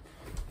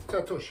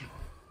 Tai Toshi.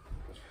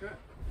 Okay.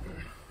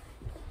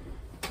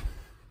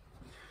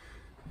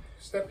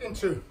 Step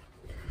into.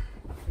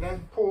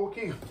 Then pull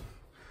key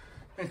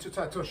into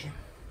Tai Toshi.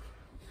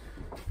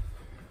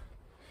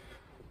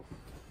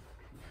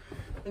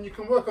 And you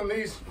can work on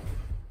these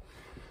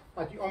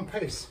at your own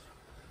pace.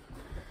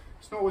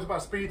 It's not always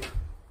about speed.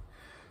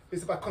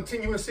 It's about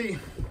continuously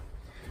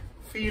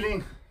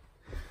feeling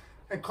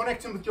and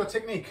connecting with your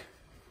technique.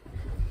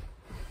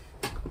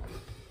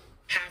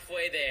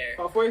 Halfway there.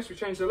 Halfway, so we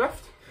change the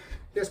left.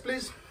 Yes,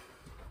 please.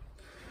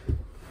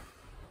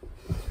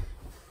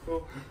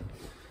 Cool.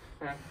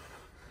 Yeah.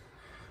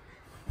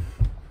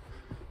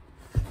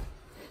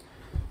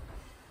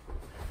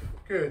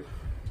 Good.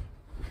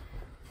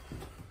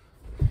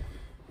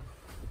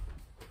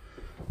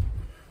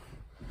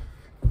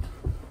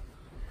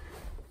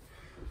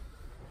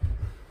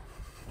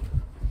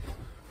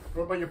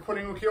 Remember, you're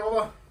pulling Uchi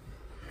over.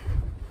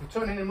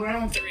 turning him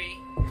around. 3,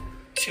 And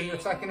 2, you're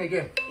attacking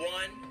again.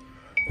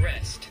 1,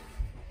 rest.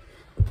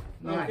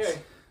 Nice. Okay.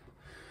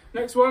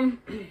 Next one,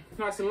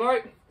 nice and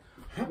light.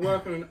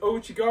 Work on an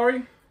Uchi.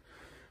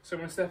 So I'm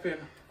going to step in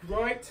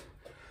right,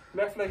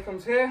 left leg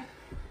comes here,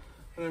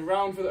 and then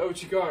round for the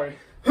Uchi.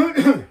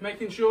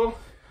 Making sure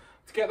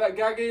to get that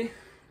gagi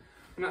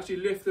and actually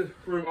lift the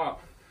broom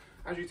up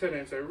as you turn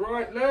in. So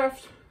right,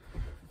 left,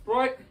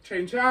 right,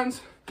 change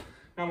hands.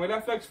 Now my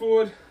left leg's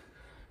forward,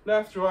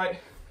 left, right,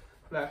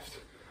 left.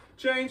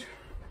 Change,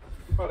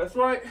 right, left,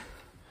 right.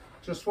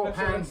 Just swap left,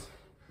 hands right.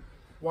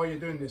 while you're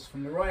doing this,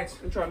 from the right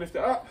And try and lift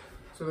it up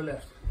to the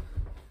left.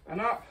 and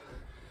up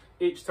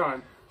each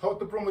time. Hold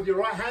the broom with your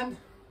right hand,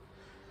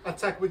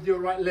 attack with your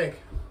right leg.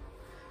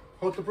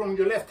 Hold the broom with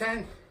your left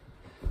hand,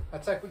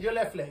 attack with your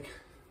left leg.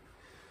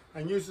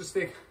 And use the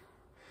stick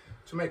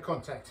to make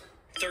contact.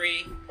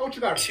 3,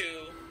 Ochigari. 2,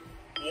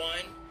 1,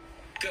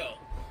 go.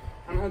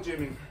 And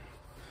Hajime.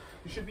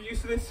 You should be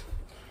used to this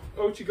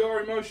Uchi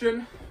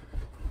motion.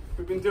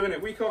 We've been doing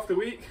it week after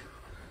week,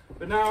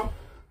 but now,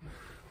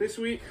 this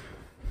week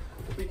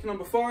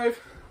number 5,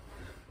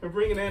 we're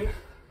bringing in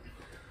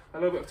a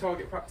little bit of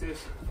target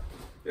practice.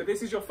 If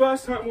this is your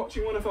first time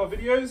watching one of our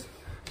videos,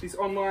 these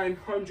online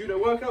home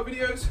judo workout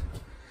videos,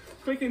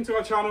 click into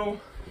our channel,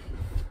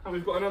 and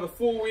we've got another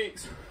 4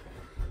 weeks,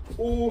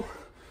 all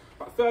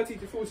about 30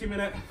 to 40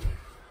 minute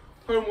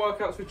home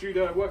workouts for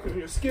judo, working on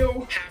your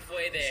skill,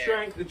 Halfway there.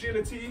 strength,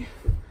 agility,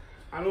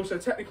 and also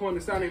technical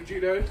understanding of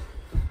judo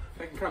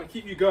that can kind of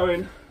keep you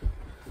going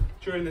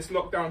during this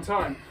lockdown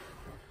time.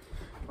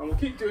 And we'll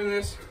keep doing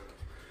this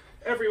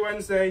every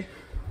Wednesday,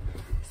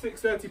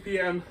 6:30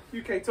 p.m.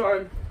 UK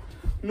time,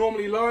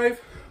 normally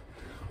live,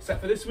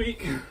 except for this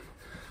week,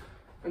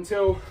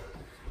 until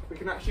we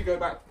can actually go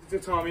back to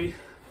tatami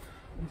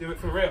and do it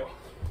for real.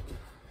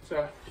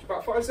 So,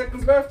 about 5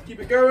 seconds left, keep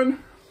it going.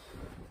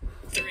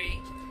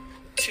 3,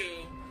 2,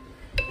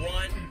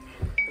 1,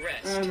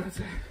 rest. And that's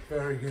it.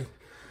 Very good.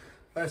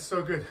 That's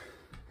so good.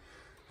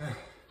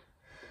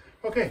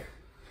 Okay,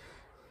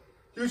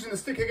 using the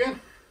stick again.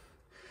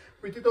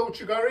 We did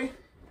Ochigari.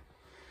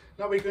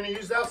 Now we're going to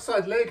use the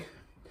outside leg.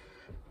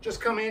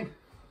 Just come in,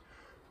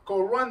 go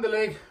around the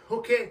leg,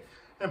 hook it,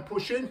 and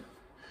push in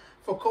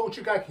for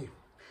Kochigaki.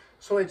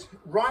 So it's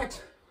right,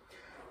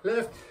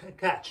 left, and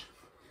catch.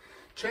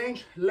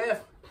 Change,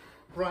 left,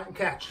 right, and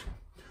catch.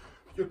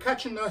 You're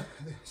catching the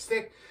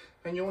stick,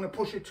 and you want to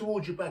push it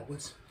towards you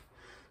backwards.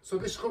 So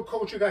this is called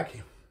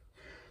Kochigaki.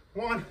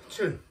 1,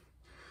 2.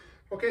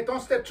 Okay,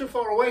 don't step too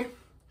far away.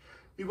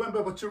 You won't be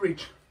able to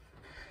reach.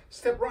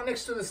 Step right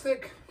next to the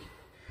stick,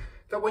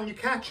 that when you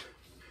catch,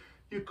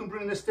 you can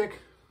bring the stick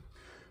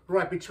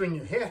right between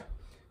you. Here,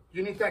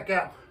 you need that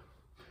gap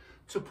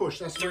to push.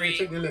 That's where you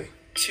 3, take the leg.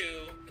 2,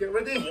 Get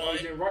ready. 1,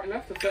 Doing right and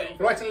left, or Go.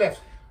 Right and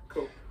left.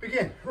 Cool.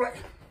 Begin. Right.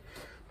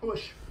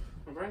 Push.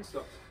 My brain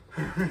stopped.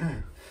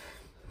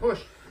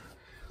 Push.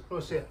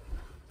 Push here.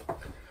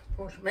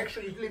 Push. Make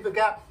sure you leave the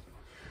gap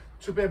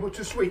to be able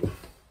to sweep.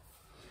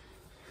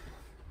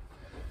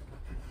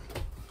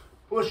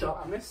 Push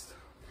up. I missed.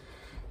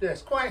 Yeah,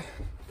 it's quite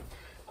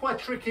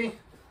tricky.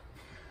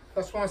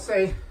 That's why I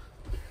say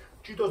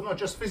judo's not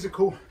just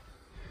physical,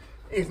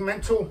 it's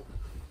mental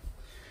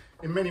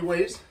in many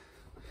ways.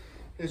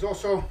 It's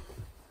also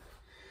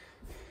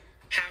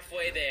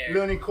halfway there.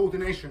 learning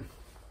coordination.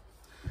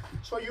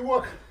 So you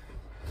work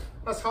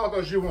as hard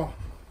as you want.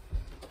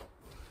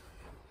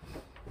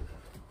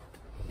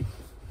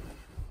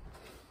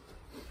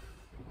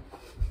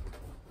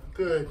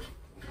 Good.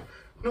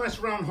 Nice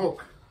round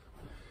hook.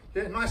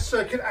 Yeah, nice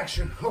circuit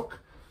action. Hook.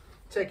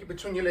 Take it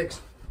between your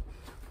legs.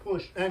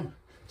 Push and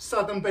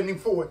sudden bending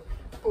forward.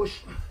 Push.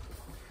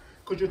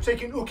 Because you're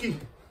taking uki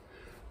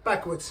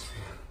backwards.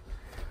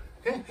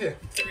 Okay, here.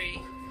 3,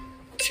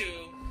 2,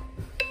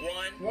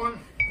 1, 1.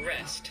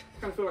 rest.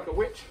 Kind of feel like a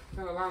witch,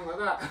 kind of land like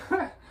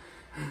that.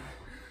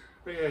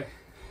 But yeah,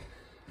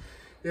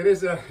 It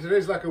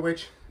is like a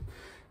witch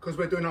because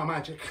we're doing our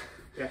magic.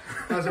 yeah.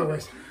 As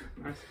always.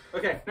 Nice.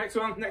 Okay, next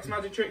one, next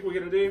magic trick we're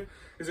going to do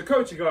is a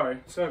kochigari.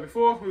 So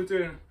before we were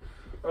doing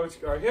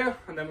ochigari here,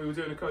 and then we were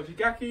doing a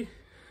kochigaki.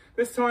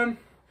 This time,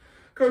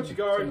 Turn the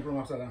kochigari. broom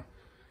upside down.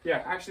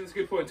 Yeah, actually that's a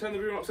good point. Turn the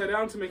broom upside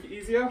down to make it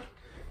easier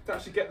to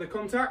actually get the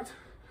contact.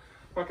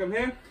 If I come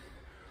here,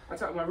 I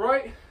tap my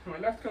right, and my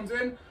left comes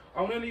in.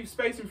 I want to leave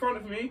space in front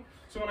of me,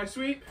 so when I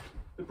sweep,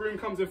 the broom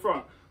comes in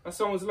front. That's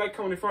someone's leg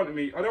coming in front of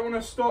me. I don't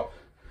want to stop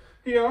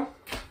here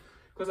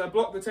because I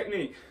block the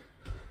technique.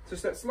 So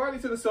step slightly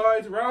to the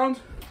side, round,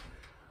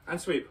 and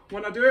sweep.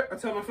 When I do it, I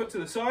turn my foot to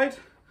the side,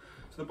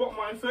 so the bottom of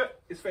my foot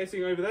is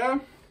facing over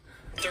there,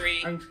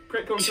 3, and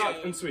create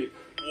contact 2, and sweep.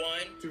 1,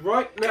 Do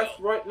right, left,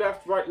 Go. right,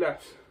 left, right,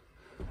 left.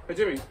 Hey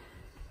Jimmy,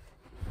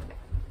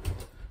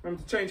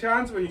 remember to change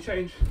hands when you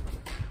change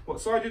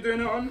what side you're doing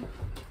it on.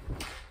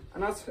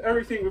 And that's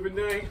everything we've been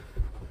doing.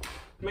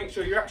 Make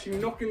sure you're actually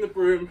knocking the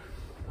broom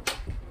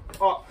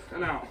up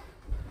and out.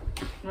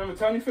 Remember,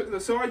 turn your foot to the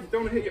side, you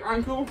don't want to hit your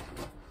ankle.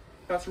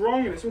 That's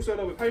wrong, and it's also a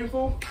little bit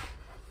painful.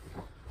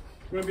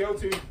 You're going to be able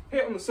to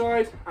hit on the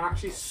side and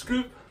actually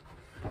scoop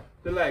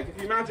the leg.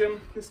 If you imagine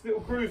this little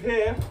groove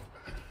here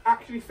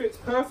actually fits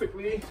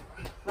perfectly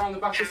around the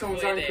back of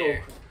someone's ankle.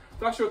 There.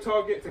 That's your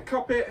target, to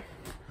cup it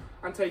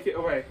and take it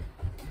away.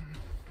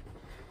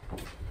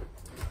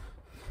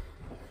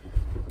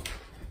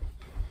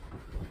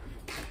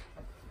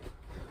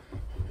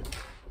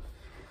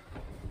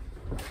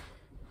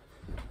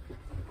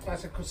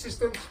 Nice and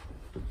consistent.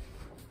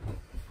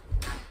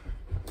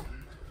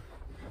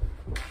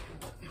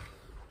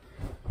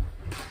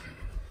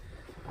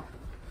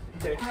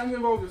 Okay, hands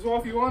involved as well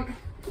if you want.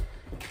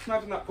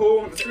 Imagine that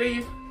pull on the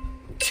sleeve.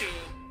 2,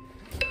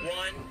 1,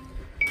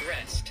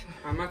 rest.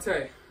 And mate.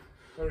 Okay,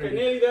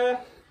 nearly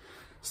there.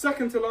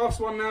 Second to last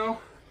one now.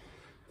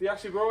 The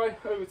Ashibarai,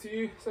 over to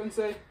you,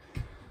 Sensei.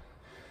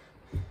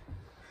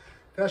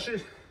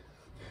 Dashi,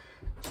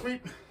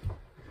 sweep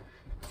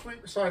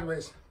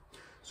sideways.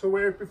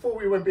 So before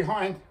we went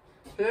behind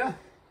here,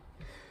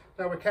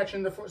 now we're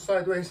catching the foot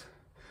sideways.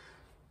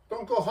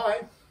 Don't go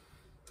high.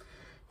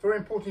 Very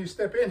important you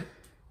step in,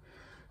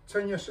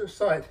 turn your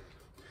side.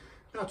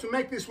 Now to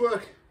make this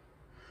work,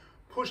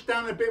 push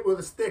down a bit with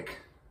a stick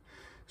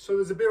so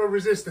there's a bit of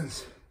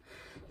resistance.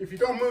 If you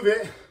don't move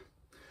it,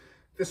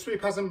 the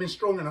sweep hasn't been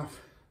strong enough.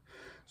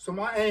 So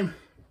my aim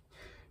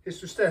is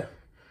to step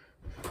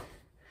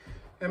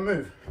and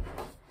move.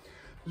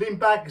 Lean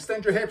back,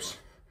 extend your hips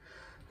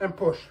and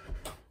push.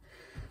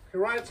 Okay,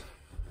 right?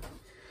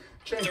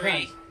 Change 3,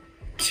 hands.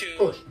 2,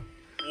 Push.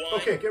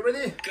 1, Okay, get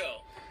ready go.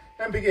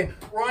 and begin.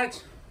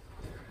 Right,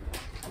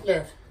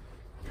 left.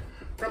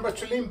 Remember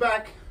to lean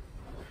back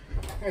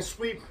and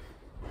sweep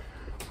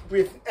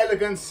with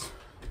elegance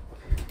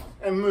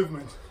and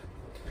movement.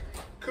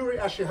 Kuri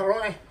Ashi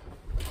Harai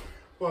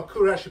or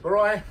Kuri Ashi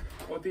Barai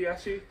Or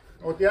Diashi,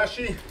 or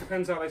Diashi.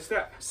 depends how they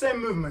step.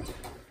 Same movement.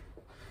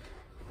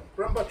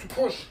 Remember to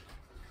push.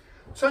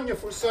 Turn your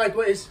foot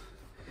sideways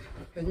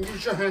and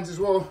use your hands as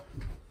well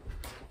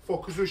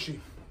for Kuzushi.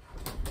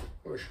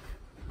 Push.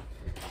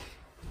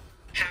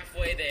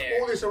 Halfway there.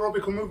 All this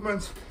aerobical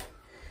movement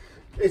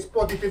is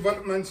body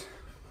development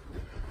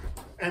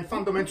and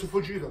fundamental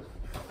for judo.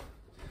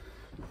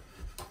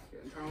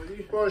 Getting down with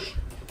you. Push.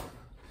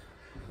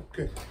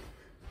 Good.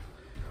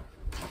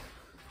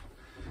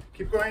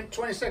 Keep going.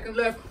 20 seconds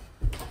left.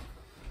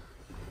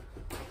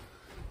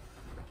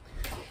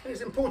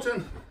 It's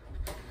important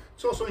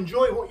to also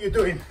enjoy what you're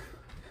doing.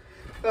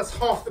 That's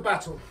half the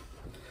battle.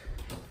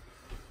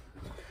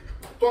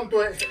 Don't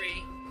do it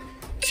 3,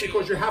 2,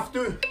 because you have to.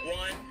 1,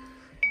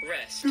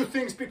 rest. Do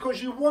things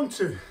because you want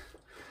to.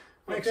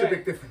 Makes a Okay.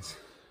 big difference.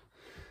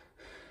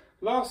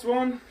 Last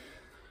one,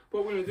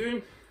 what we're going to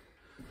do,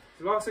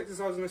 the last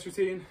exercise in this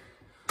routine,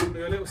 we're going to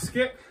do a little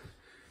skip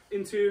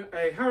into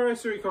a Haro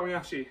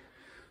Surikomiyashi.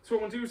 So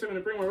what I'm going to do is I'm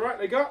going to bring my right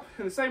leg up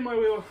in the same way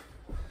we were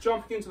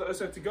jumping into the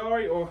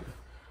Osotogari or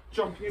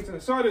jumping into the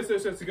side of the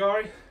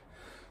Osotogari.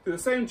 Do the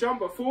same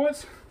jump but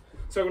forwards.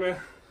 So I'm going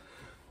to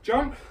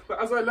jump,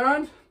 but as I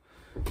land,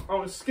 I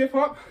want to skip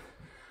up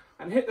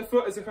and hit the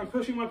foot as if I'm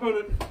pushing my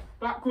opponent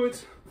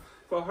backwards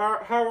for a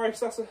Haro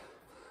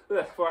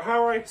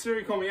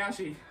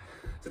Surikomiyashi.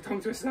 It's a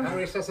tongue twister.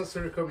 Arisasa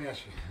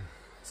Surikomiyashi.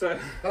 So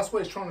That's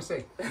what it's trying to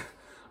say.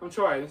 I'm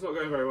trying, it's not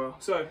going very well.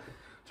 So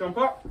jump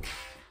up,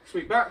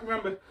 sweep back,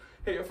 remember,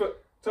 hit your foot,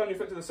 turn your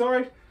foot to the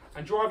side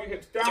and drive your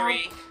hips down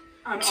 3,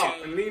 and 2,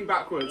 up and lean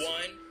backwards. 1,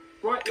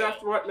 Right,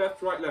 left, right,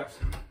 left, right, left.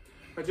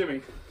 By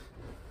Jimmy.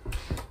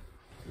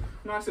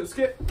 Nice little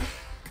skip.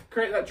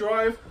 Create that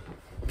drive,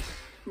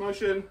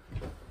 motion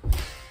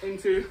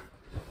into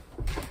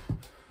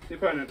the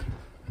opponent.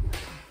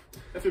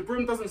 If your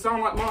broom doesn't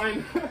sound like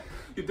mine,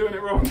 you're doing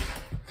it wrong.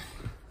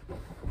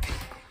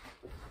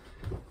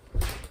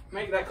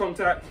 Make that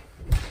contact,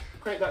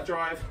 create that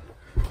drive,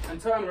 and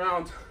turn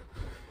around.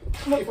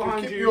 Look If you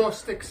behind keep you. your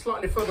stick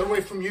slightly further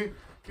away from you,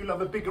 you'll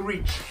have a bigger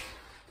reach.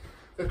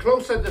 The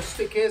closer the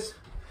stick is,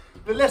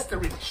 the less the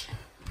reach.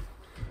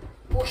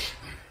 Push.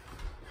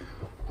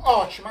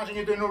 Arch. Imagine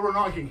you're doing a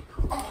runagi.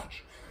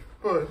 Arch.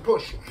 Good.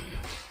 Push.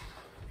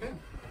 Okay.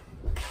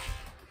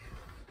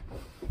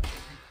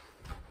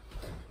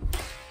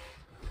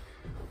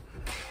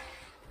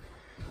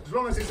 As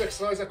long as these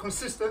exercises are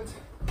consistent,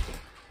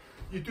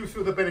 you do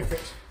feel the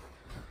benefit.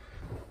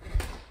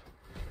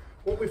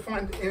 What we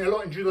find a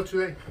lot in judo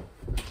today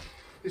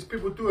is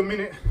people do a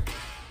minute,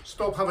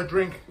 stop, have a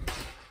drink,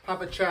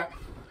 have a chat.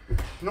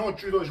 No,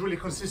 judo is really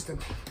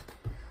consistent.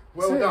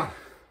 Well done.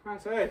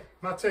 That's it.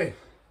 Mate,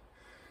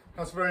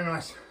 that's very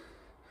nice.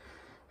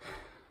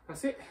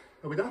 That's it.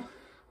 Are we done?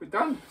 We're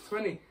done.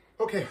 20.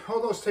 Okay,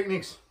 all those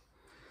techniques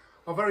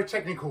are very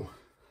technical.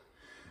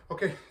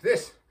 Okay,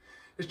 this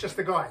is just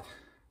a guide.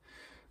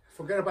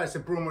 Forget about it's a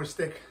broom or a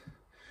stick.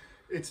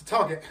 It's a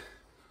target.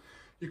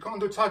 You can't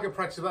do target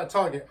practice without a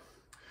target.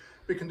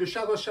 We can do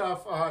shadow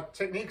shove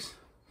techniques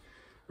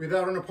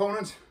without an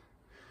opponent.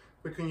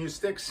 We can use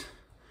sticks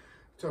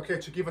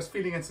to give us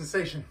feeling and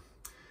sensation,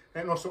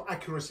 and also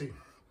accuracy.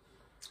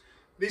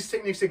 These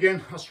techniques,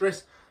 again, I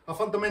stress, are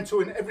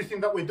fundamental in everything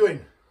that we're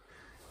doing,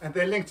 and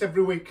they're linked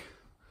every week.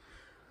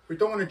 We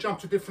don't want to jump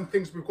to different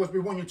things because we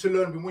want you to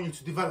learn, we want you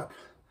to develop.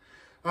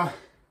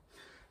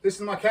 This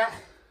is my cat.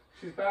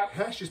 She's back.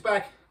 Yeah, she's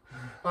back.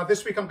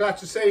 This week I'm glad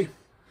to say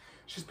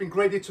she's been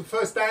graded to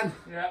first dan.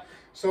 Yeah.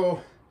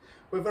 So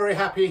we're very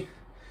happy.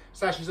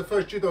 So she's the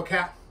first judo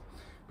cat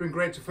been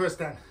graded to first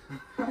dan.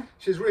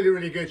 She's really,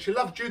 really good. She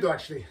loves judo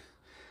actually.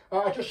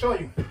 I'll just show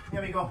you.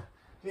 Here we go.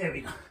 There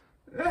we go.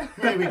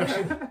 There we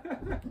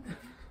go.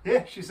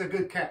 Yeah, she's a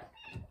good cat.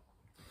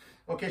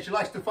 Okay, she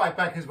likes to fight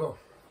back as well.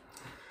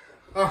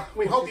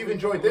 We hope you've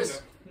enjoyed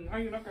this. No,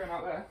 you're not going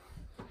out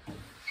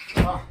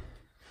there.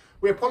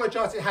 We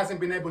apologise it hasn't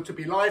been able to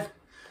be live,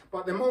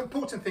 but the more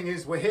important thing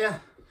is we're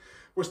here,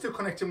 we're still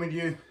connecting with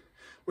you,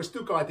 we're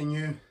still guiding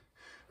you.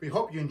 We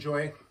hope you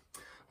enjoy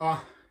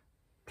it.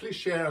 Please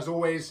share as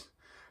always,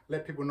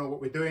 let people know what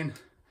we're doing.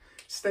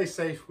 Stay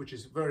safe, which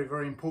is very,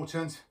 very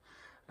important.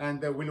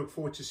 And we look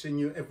forward to seeing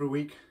you every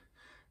week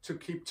to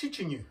keep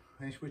teaching you,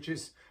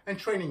 and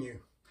training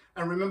you.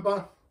 And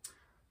remember,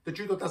 the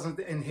judo doesn't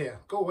end here.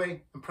 Go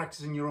away and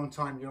practice in your own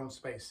time, your own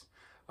space.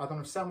 I don't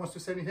know if Sam wants to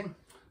say anything.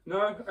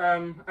 No,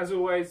 as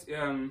always, you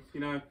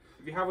know,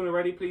 if you haven't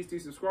already, please do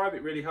subscribe.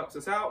 It really helps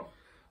us out.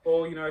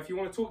 Or, you know, if you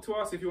want to talk to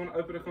us, if you want to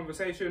open a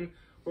conversation,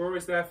 we're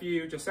always there for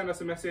you. Just send us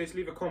a message,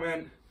 leave a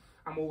comment,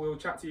 and we'll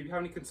chat to you. If you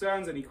have any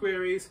concerns, any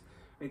queries,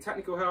 any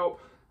technical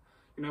help,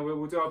 you know,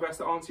 we'll do our best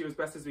to answer you as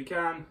best as we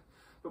can.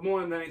 But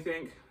more than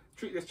anything,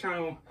 treat this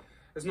channel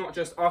as not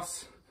just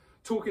us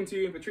talking to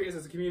you, but treat us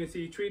as a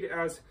community. Treat it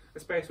as a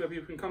space where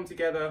people can come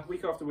together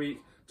week after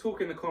week,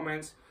 talk in the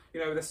comments. You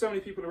know, there's so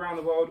many people around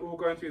the world all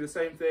going through the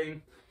same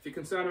thing. If you're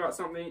concerned about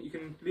something, you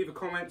can leave a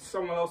comment.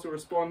 Someone else will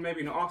respond.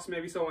 Maybe not us,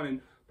 maybe someone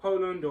in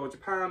Poland or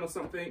Japan or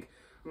something.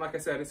 And like I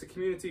said, it's a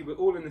community. We're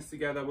all in this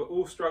together. We're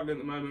all struggling at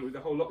the moment with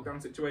the whole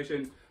lockdown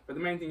situation. But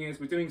the main thing is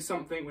we're doing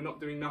something. We're not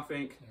doing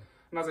nothing. Yeah.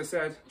 And as I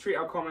said, treat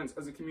our comments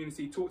as a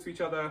community. Talk to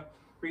each other.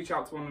 Reach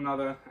out to one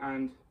another.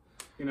 And,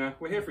 you know,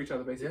 we're here for each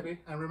other, basically.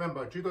 Yeah. And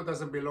remember, judo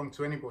doesn't belong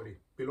to anybody.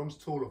 It belongs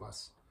to all of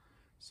us.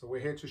 So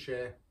we're here to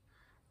share.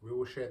 We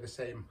all share the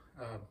same,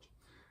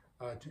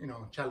 you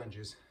know,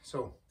 challenges.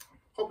 So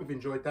hope you've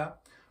enjoyed that.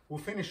 We'll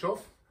finish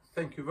off.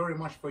 Thank you very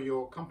much for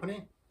your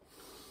company.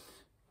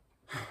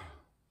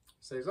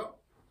 Says up.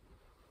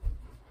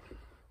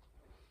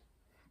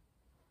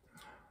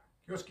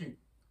 Kyosuke,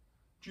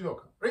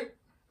 judoka, right?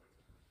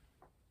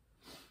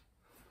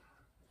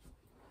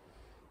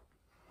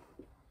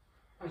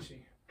 Anshi.